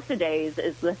glucosidase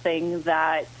is the thing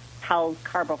that tells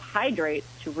carbohydrates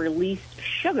to release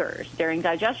sugars during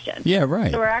digestion. Yeah,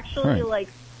 right. So we're actually right. like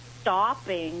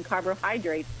stopping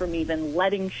carbohydrates from even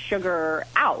letting sugar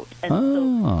out.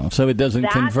 And so it doesn't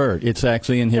convert. It's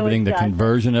actually inhibiting the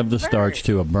conversion of the starch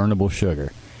to a burnable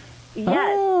sugar.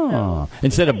 Yes.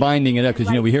 Instead of binding it up,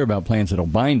 because, we hear about plants that'll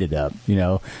bind it up,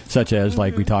 such as,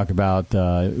 like we talk about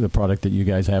the product that you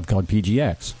guys have called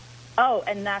PGX. Oh,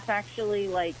 and that's actually,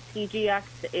 like, PGX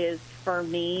is, for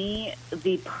me,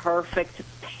 the perfect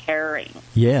pairing.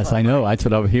 Yes, I know. That's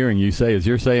what I'm hearing you say. As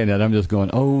you're saying that, I'm just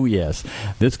going, oh, yes,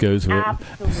 this goes with...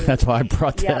 Absolutely. That's why I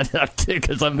brought that up, too,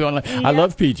 because I'm going, I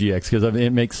love PGX, because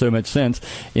it makes so much sense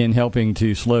in helping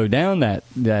to slow down that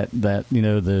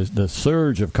the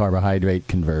surge of carbohydrate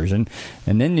conversion.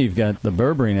 And then you've got the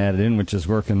berberine added in, which is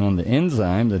working on the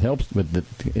enzyme that helps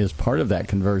is part of that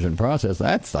conversion process.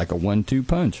 That's like a 1-2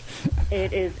 punch.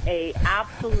 It is a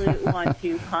absolute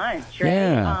 1-2 punch, right?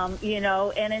 Yeah.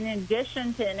 And in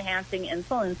addition to enhancing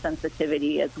insulin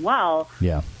sensitivity as well,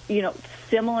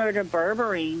 similar to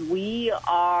berberine, we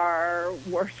are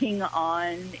working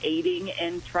on aiding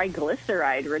in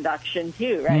triglyceride reduction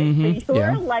too, right? Mm-hmm. So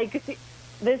you're like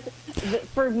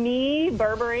for me,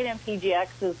 berberine and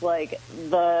PGX is like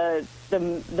the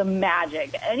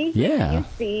magic. Anything you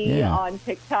see on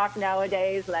TikTok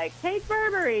nowadays, like take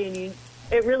berberine,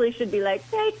 it really should be like,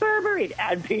 take berberine,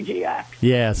 add PGX.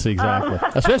 Yes, exactly.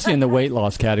 Especially in the weight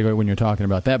loss category when you're talking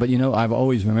about that. But, I've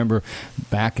always remember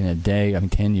back in the day,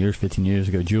 10 years, 15 years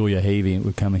ago, Julia Havey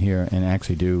would come here and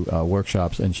actually do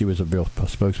workshops, and she was a real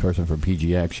spokesperson for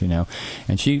PGX,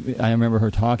 And I remember her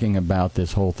talking about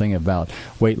this whole thing about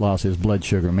weight loss is blood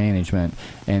sugar management,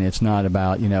 and it's not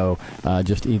about,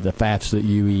 just eat the fats that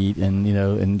you eat and,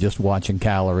 and just watching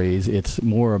calories. It's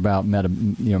more about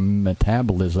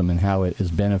metabolism and how it is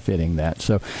benefiting that.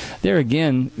 So there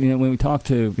again, when we talk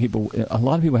to people, a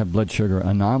lot of people have blood sugar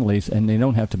anomalies, and they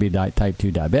don't have to be type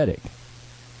 2 diabetic.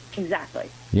 Exactly.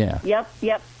 Yeah.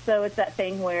 Yep. So it's that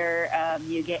thing where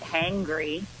you get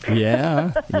hangry.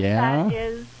 Yeah. That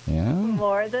is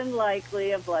more than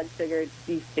likely a blood sugar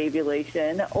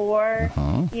destabilization, or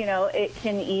it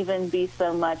can even be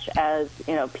so much as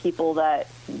people that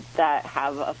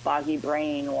have a foggy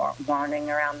brain or wandering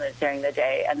around during the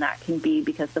day, and that can be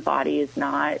because the body is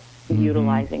not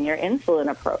utilizing your insulin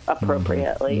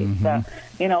appropriately. Mm-hmm.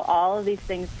 So all of these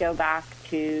things go back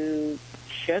to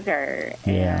sugar.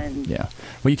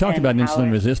 Well, you talked about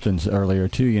insulin resistance earlier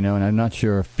too, and I'm not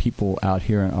sure if people out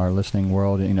here in our listening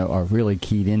world, are really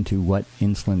keyed into what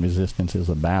insulin resistance is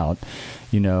about,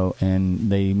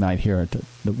 and they might hear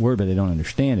the word, but they don't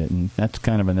understand it, and that's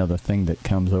kind of another thing that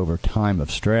comes over time of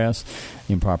stress,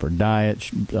 improper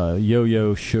diet,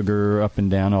 yo-yo sugar up and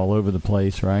down all over the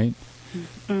place, right?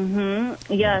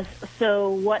 Mm-hmm. Yes. So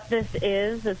what this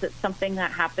is it's something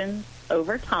that happens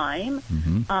over time,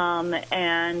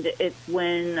 and it's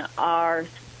when our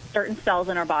certain cells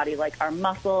in our body, like our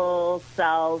muscle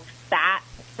cells, fat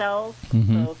cells,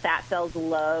 so fat cells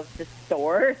love to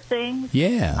store things.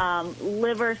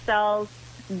 Liver cells,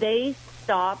 they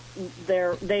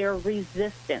are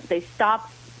resistant. They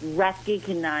stop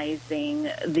recognizing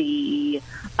the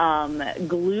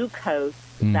glucose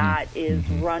that is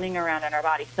running around in our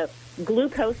body. So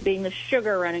glucose being the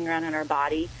sugar running around in our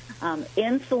body,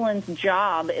 insulin's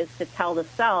job is to tell the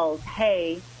cells,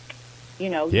 hey,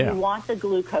 you want the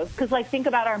glucose. Because, think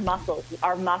about our muscles.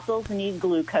 Our muscles need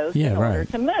glucose in order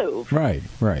to move. Right.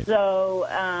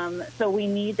 So we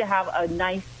need to have a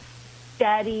nice,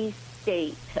 steady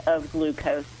state of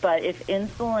glucose. But if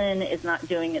insulin is not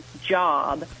doing its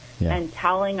job and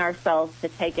telling our cells to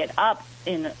take it up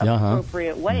in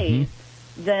appropriate ways,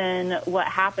 then what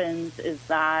happens is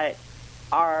that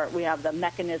we have the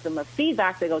mechanism of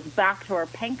feedback that goes back to our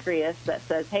pancreas that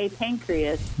says, hey,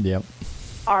 pancreas,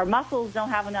 our muscles don't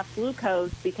have enough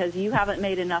glucose because you haven't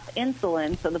made enough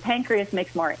insulin. So the pancreas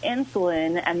makes more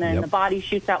insulin, and then the body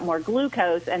shoots out more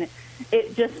glucose, and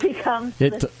it just becomes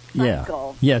this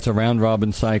cycle. It's a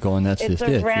round-robin cycle, and that's just it.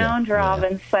 It's a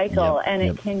round-robin cycle, and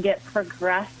it can get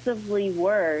progressively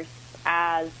worse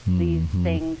as these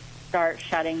things start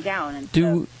shutting down. And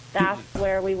so that's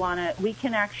where we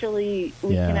can actually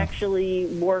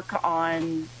work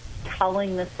on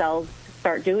telling the cells to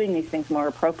start doing these things more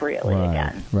appropriately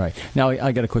again. Right. Now,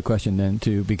 I got a quick question then,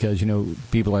 too, because,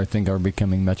 people are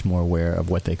becoming much more aware of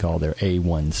what they call their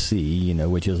A1C,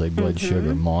 which is a blood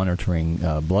sugar monitoring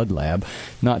blood lab,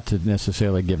 not to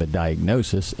necessarily give a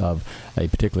diagnosis of a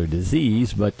particular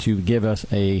disease, but to give us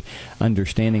a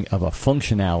understanding of a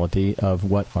functionality of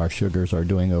what our sugars are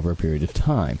doing over a period of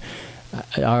time.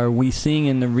 Are we seeing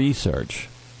in the research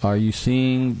are you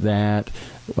seeing that?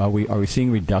 Are we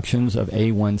seeing reductions of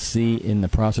A1C in the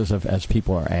process of as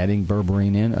people are adding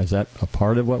berberine in? Is that a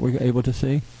part of what we're able to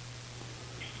see?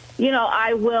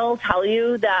 I will tell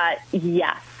you that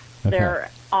yes, Okay. there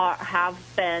have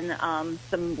been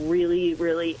some really,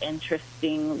 really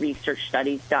interesting research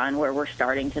studies done where we're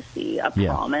starting to see a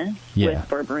promise with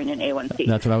berberine and A1C.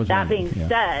 That's what I was That wondering. being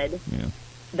said,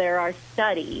 there are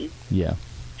studies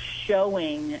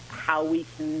showing how we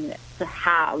can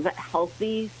have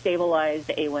healthy, stabilized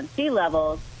A1C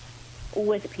levels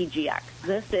with PGX.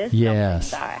 This is something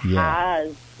that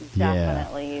has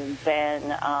definitely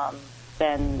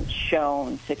been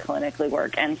shown to clinically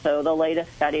work. And so the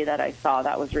latest study that I saw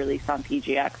that was released on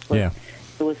PGX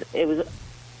was it was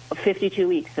 52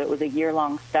 weeks, so it was a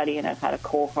year-long study, and it had a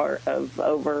cohort of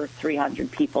over 300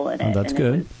 people in it. That's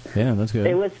good. That's good.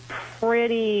 It was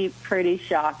pretty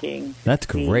shocking. That's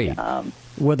great.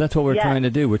 Well, that's what we're trying to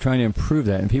do. We're trying to improve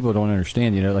that, and people don't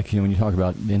understand. When you talk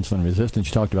about insulin resistance,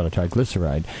 you talked about a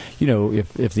triglyceride.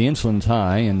 If the insulin's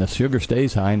high and the sugar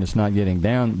stays high and it's not getting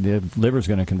down, the liver's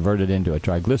going to convert it into a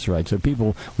triglyceride. So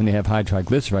people, when they have high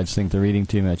triglycerides, think they're eating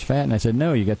too much fat. And I said,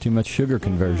 no, you got too much sugar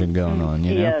conversion going on.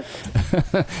 Yes.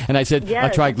 And I said, a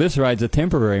triglyceride's a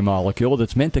temporary molecule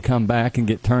that's meant to come back and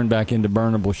get turned back into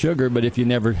burnable sugar. But if you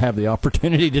never have the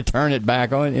opportunity to turn it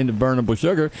back on into burnable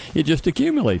sugar, it just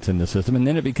accumulates in the system. And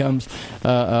then it becomes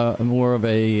more of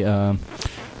a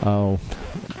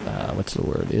what's the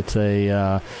word? It's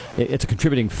a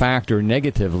contributing factor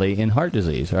negatively in heart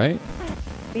disease, right?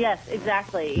 Yes,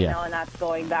 exactly. And that's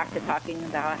going back to talking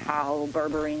about how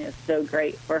berberine is so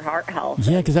great for heart health.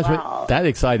 Yeah, because that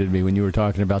excited me when you were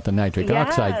talking about the nitric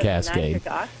oxide cascade.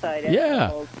 Nitric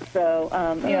oxide. So,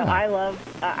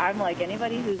 I'm like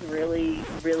anybody who's really,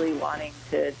 really wanting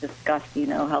to discuss,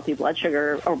 healthy blood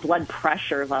sugar or blood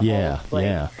pressure levels.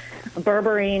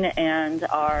 Berberine and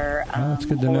our horse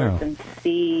and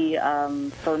C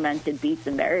fermented beets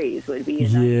and berries would be a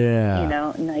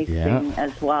nice thing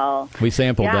as well. We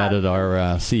sampled that at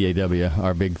our CAW,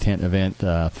 our big tent event.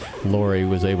 Lori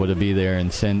was able to be there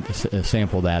and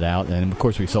sample that out, and of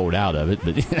course we sold out of it,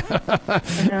 but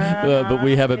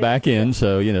we have it back in.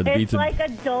 So the beets. It's like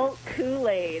adult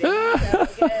Kool-Aid.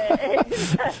 It's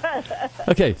so good.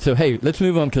 Okay, so hey, let's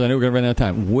move on because I know we're going to run out of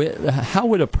time. How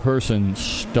would a person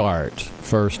start?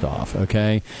 First off,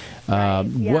 okay,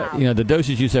 the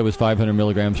dosage you said was 500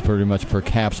 milligrams pretty much per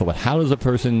capsule. But how does a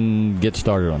person get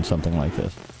started on something like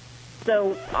this?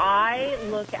 So I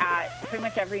look at pretty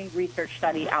much every research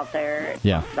study out there. It's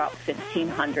about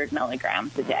 1,500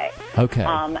 milligrams a day. Okay.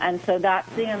 And so that's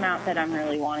the amount that I'm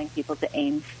really wanting people to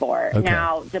aim for. Okay.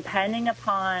 Now, depending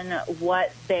upon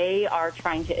what they are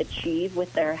trying to achieve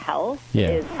with their health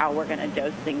is how we're going to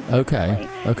dose things. Okay.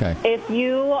 If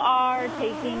you are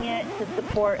taking it to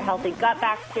support healthy gut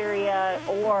bacteria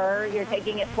or you're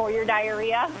taking it for your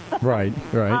diarrhea, right.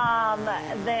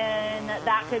 Then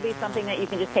that could be something that you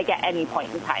can just take at any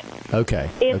point in time. Okay.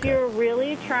 If you're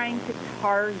really trying to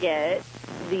target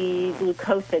the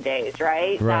glucosidase,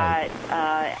 right?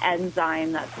 That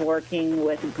enzyme that's working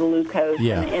with glucose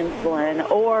and insulin,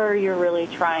 or you're really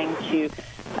trying to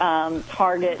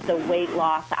target the weight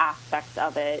loss aspect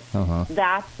of it,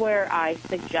 that's where I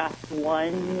suggest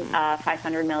one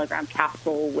 500 milligram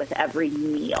capsule with every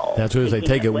meal. That's what they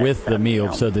take it with the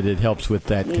meal so that it helps with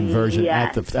that conversion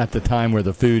at the time where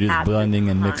the food is blending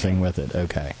and mixing with it.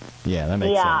 Okay. Yeah, that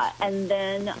makes sense. Yeah, and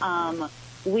then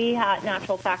we at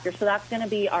Natural Factors, so that's going to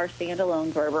be our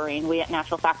standalone berberine. We at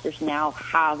Natural Factors now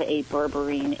have a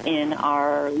berberine in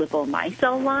our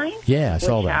lipomycel line. Yeah, I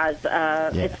saw that. Which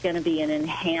has, it's going to be an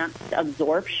enhanced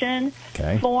absorption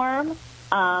form.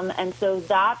 And so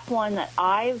that's one that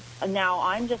I'm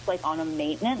just like on a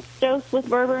maintenance dose with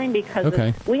berberine because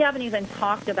we haven't even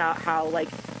talked about how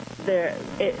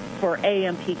for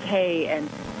AMPK and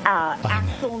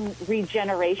axon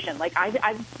regeneration. Like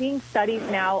I'm seeing studies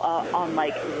now on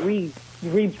like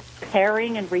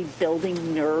repairing and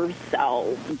rebuilding nerve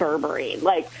cells, berberine.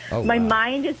 Like my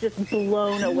mind is just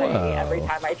blown away every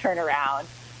time I turn around.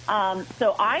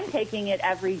 So I'm taking it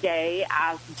every day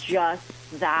as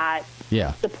just that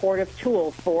supportive tool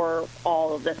for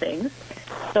all of the things.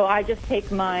 So I just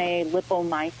take my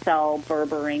lipomycel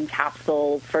berberine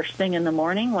capsule first thing in the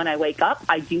morning when I wake up.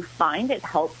 I do find it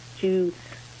helps to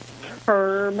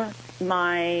curb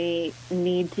my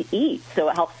need to eat. So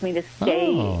it helps me to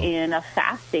stay in a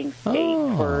fasting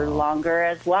state for longer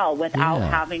as well without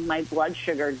having my blood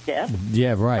sugar dip.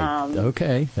 Yeah, right.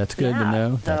 Okay. That's good to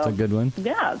know. That's a good one.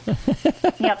 Yeah.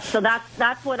 Yep. So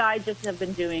that's what I just have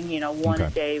been doing, one a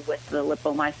day with the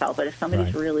lipomycel. But if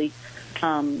somebody's really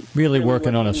really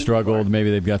working on a struggle.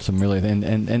 Maybe they've got some really,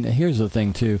 and here's the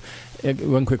thing too.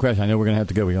 One quick question. I know we're going to have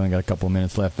to go. We only got a couple of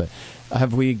minutes left, but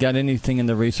have we got anything in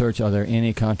the research? Are there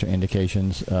any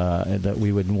contraindications that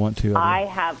we would want to? I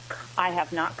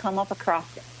have not come up across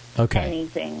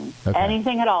anything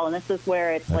at all. And this is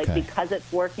where it's like, because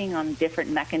it's working on different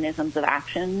mechanisms of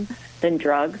action than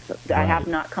drugs, I have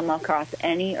not come across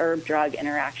any herb-drug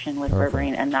interaction with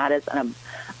berberine, and that is an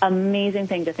amazing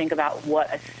thing to think about,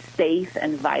 what a safe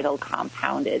and vital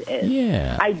compound it is.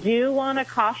 Yeah. I do want to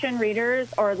caution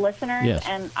readers or listeners,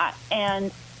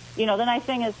 and you know, the nice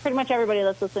thing is pretty much everybody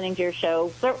that's listening to your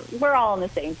show, we're all on the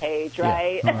same page,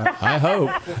 right? Yeah. I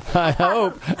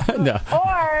hope. No.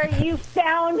 Or you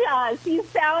found us.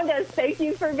 Thank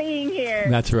you for being here.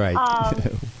 That's right.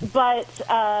 But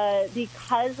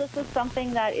because this is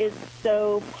something that is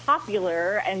so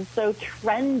popular and so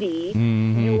trendy,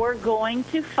 you're going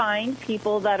to find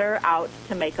people that are out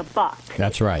to make a buck.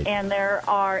 That's right. And there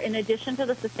are, in addition to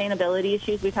the sustainability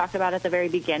issues we talked about at the very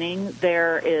beginning,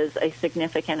 there is a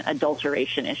significant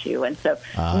adulteration issue. And so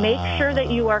make sure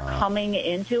that you are coming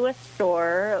into a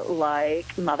store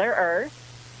like Mother Earth,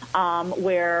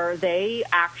 where they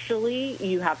actually,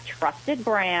 you have trusted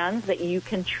brands that you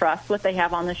can trust what they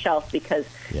have on the shelf, because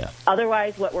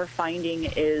otherwise what we're finding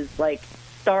is like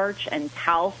starch and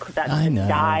talc that's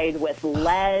dyed with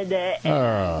lead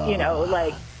and, you know,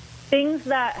 like things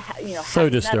that, you know, so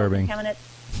disturbing.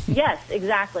 Yes,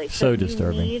 exactly. So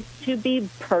disturbing. You need to be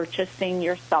purchasing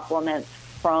your supplements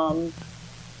from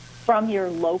your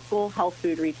local health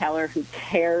food retailer who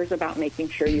cares about making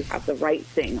sure you have the right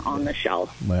thing on the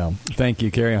shelf. Well, thank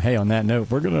you, Carrie. Hey, on that note,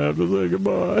 we're going to have to say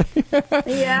goodbye.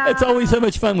 Yeah. It's always so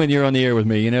much fun when you're on the air with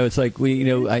me. You know, it's like we, you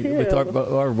know, with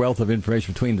our wealth of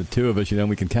information between the two of us, you know,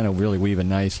 we can kind of really weave a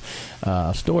nice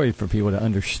story for people to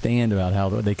understand about how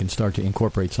they can start to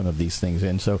incorporate some of these things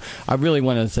in. So I really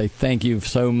want to say thank you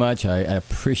so much. I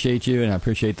appreciate you, and I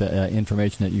appreciate the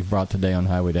information that you've brought today on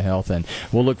Highway to Health. And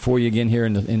we'll look for you again here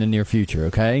in the near future,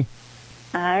 okay?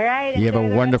 All right. You have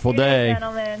a wonderful day.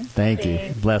 Gentlemen. Thank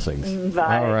you. Blessings.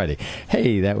 Bye. All righty.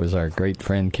 Hey, that was our great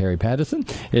friend, Carrie Pattison.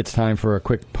 It's time for a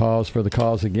quick pause for the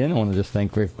cause again. I want to just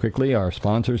thank quickly our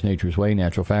sponsors, Nature's Way,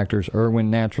 Natural Factors, Irwin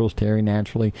Naturals, Terry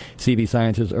Naturally, CV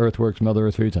Sciences, Earthworks, Mother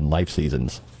Earth Foods, and Life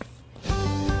Seasons.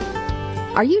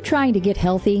 Are you trying to get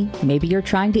healthy? Maybe you're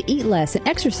trying to eat less and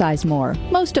exercise more.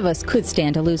 Most of us could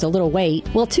stand to lose a little weight.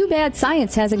 Well, too bad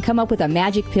science hasn't come up with a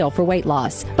magic pill for weight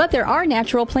loss. But there are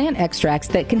natural plant extracts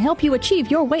that can help you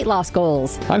achieve your weight loss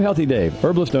goals. I'm Healthy Dave,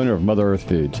 herbalist owner of Mother Earth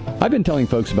Foods. I've been telling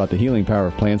folks about the healing power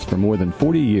of plants for more than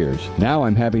 40 years. Now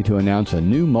I'm happy to announce a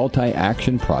new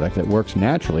multi-action product that works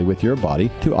naturally with your body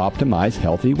to optimize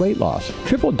healthy weight loss.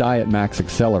 Triple Diet Max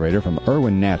Accelerator from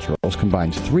Irwin Naturals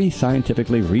combines 3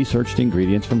 scientifically researched ingredients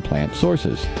from plant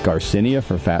sources: Garcinia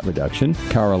for fat reduction,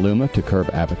 Caralluma to curb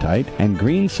appetite, and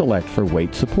Green Select for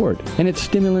weight support. And it's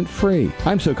stimulant-free.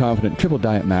 I'm so confident Triple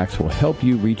Diet Max will help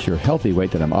you reach your healthy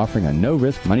weight that I'm offering a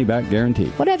no-risk, money-back guarantee.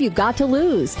 What have you got to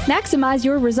lose? Maximize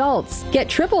your results. Get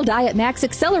Triple Diet Max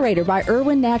Accelerator by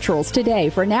Irwin Naturals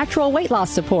today for natural weight loss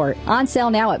support. On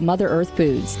sale now at Mother Earth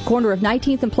Foods, corner of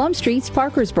 19th and Plum Streets,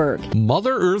 Parkersburg.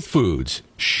 Mother Earth Foods.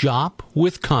 Shop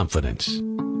with confidence.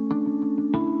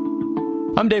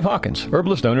 I'm Dave Hawkins,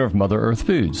 herbalist owner of Mother Earth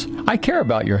Foods. I care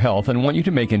about your health and want you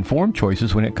to make informed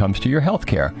choices when it comes to your health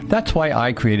care. That's why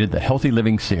I created the Healthy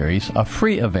Living Series, a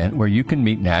free event where you can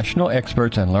meet national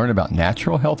experts and learn about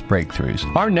natural health breakthroughs.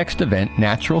 Our next event,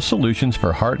 Natural Solutions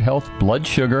for Heart Health, Blood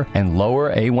Sugar, and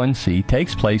Lower A1C,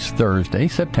 takes place Thursday,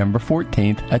 September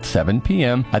 14th at 7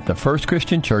 p.m. at the First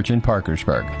Christian Church in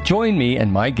Parkersburg. Join me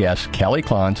and my guest, Kelly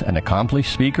Klontz, an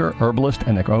accomplished speaker, herbalist,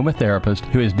 and aromatherapist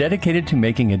who is dedicated to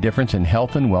making a difference in health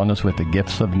and wellness with the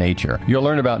gifts of nature. You'll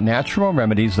learn about natural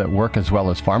remedies that work as well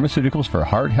as pharmaceuticals for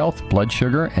heart health, blood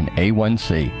sugar, and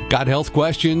A1C. Got health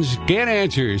questions? Get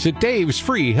answers at Dave's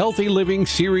free Healthy Living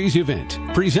Series event,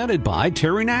 presented by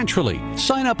Terry Naturally.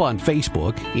 Sign up on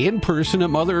Facebook, in person at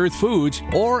Mother Earth Foods,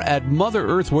 or at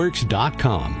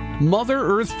MotherEarthWorks.com. Mother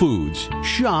Earth Foods.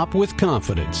 Shop with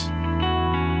confidence.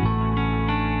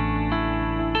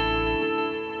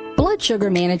 Blood sugar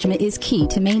management is key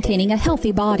to maintaining a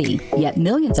healthy body, yet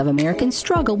millions of Americans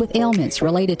struggle with ailments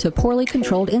related to poorly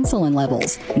controlled insulin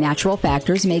levels. Natural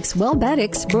Factors makes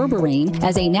Wellbetics Berberine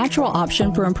as a natural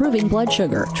option for improving blood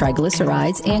sugar,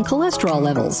 triglycerides, and cholesterol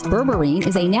levels. Berberine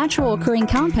is a natural occurring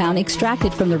compound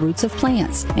extracted from the roots of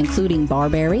plants, including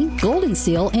barberry, golden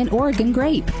seal, and Oregon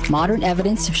grape. Modern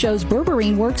evidence shows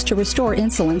berberine works to restore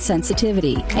insulin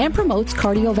sensitivity and promotes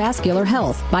cardiovascular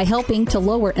health by helping to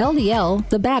lower LDL,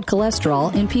 the bad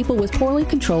cholesterol in people with poorly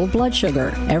controlled blood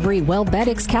sugar. Every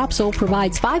Wellbetics capsule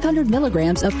provides 500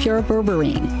 milligrams of pure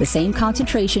berberine, the same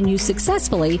concentration used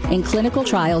successfully in clinical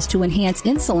trials to enhance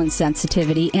insulin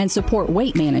sensitivity and support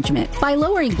weight management. By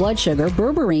lowering blood sugar,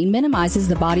 berberine minimizes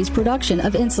the body's production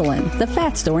of insulin, the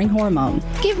fat-storing hormone.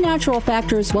 Give Natural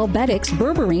Factors Wellbetics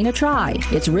Berberine a try.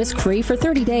 It's risk-free for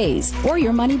 30 days, or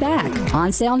your money back. On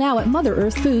sale now at Mother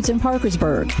Earth Foods in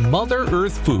Parkersburg. Mother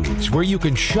Earth Foods, where you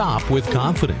can shop with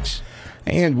confidence.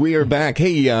 And we are back.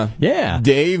 Hey,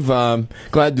 Dave,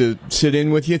 glad to sit in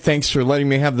with you. Thanks for letting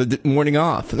me have the morning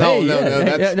off. Wait a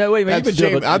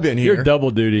minute. I've been here. You're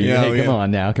double duty. Yeah, hey, come on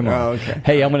now. Come on. Oh, okay.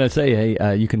 Hey, I'm going to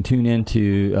say, you can tune in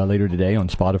to later today on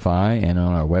Spotify and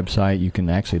on our website. You can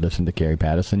actually listen to Carrie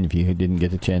Pattison if you didn't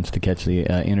get a chance to catch the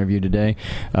interview today,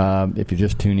 if you're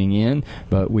just tuning in.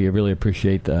 But we really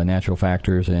appreciate the Natural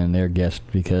Factors and their guests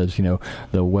because,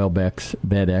 the Wellbex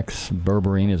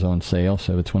Berberine is on sale,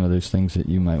 so it's one of those things that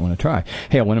you might want to try.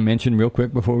 Hey, I want to mention real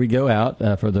quick before we go out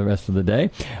for the rest of the day,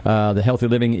 the Healthy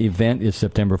Living event is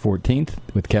September 14th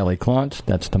with Kelly Klontz.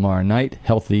 That's tomorrow night.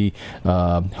 Healthy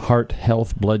heart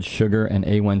health, blood sugar, and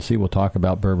A1C. We'll talk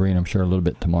about berberine, I'm sure, a little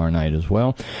bit tomorrow night as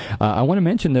well. I want to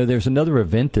mention, though, there's another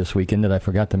event this weekend that I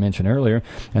forgot to mention earlier,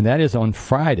 and that is on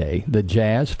Friday. The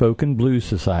Jazz, Folk, and Blues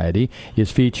Society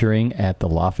is featuring at the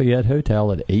Lafayette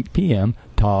Hotel at 8 p.m.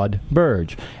 Todd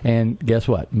Burge. And guess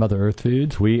what? Mother Earth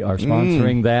Foods, we are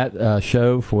sponsoring that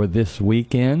show for this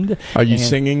weekend. Are you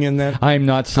singing in that? I'm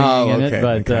not singing in it,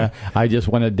 but I just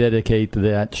want to dedicate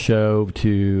that show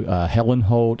to Helen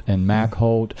Holt and Mac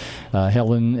Holt.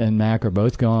 Helen and Mac are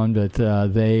both gone, but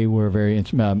they were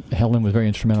Helen was very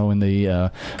instrumental in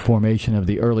the formation of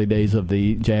the early days of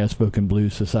the Jazz, Folk, and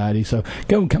Blues Society. So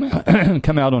come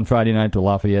out on Friday night to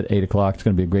Lafayette, 8 o'clock. It's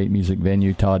going to be a great music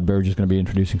venue. Todd Burge is going to be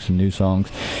introducing some new songs.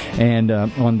 And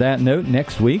on that note,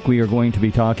 next week we are going to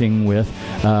be talking with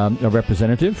a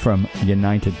representative from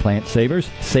United Plant Savers,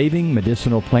 saving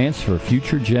medicinal plants for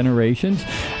future generations.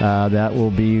 That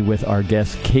will be with our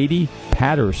guest Katie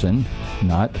Patterson.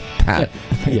 Not Pat.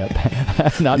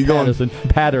 Not Patterson.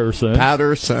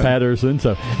 Patterson.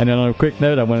 So, and then on a quick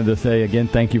note, I wanted to say again,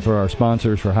 thank you for our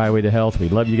sponsors for Highway to Health. We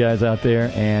love you guys out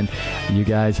there, and you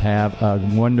guys have a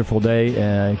wonderful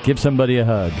day. Give somebody a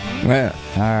hug. Yeah.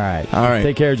 All right.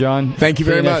 Take care, John. Thank you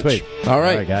very much. All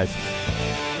right, guys.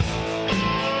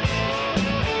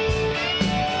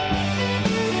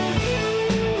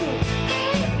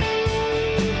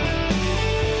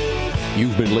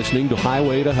 You've been listening to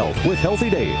Highway to Health with Healthy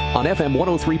Dave on FM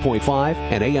 103.5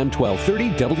 and AM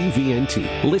 1230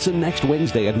 WVNT. Listen next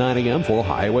Wednesday at 9 a.m. for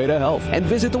Highway to Health. And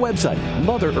visit the website,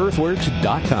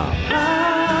 MotherEarthworks.com.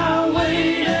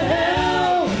 Highway to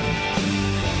Health.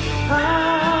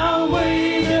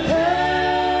 Highway to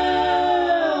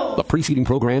Health. The preceding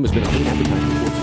program has been a paid advertisement.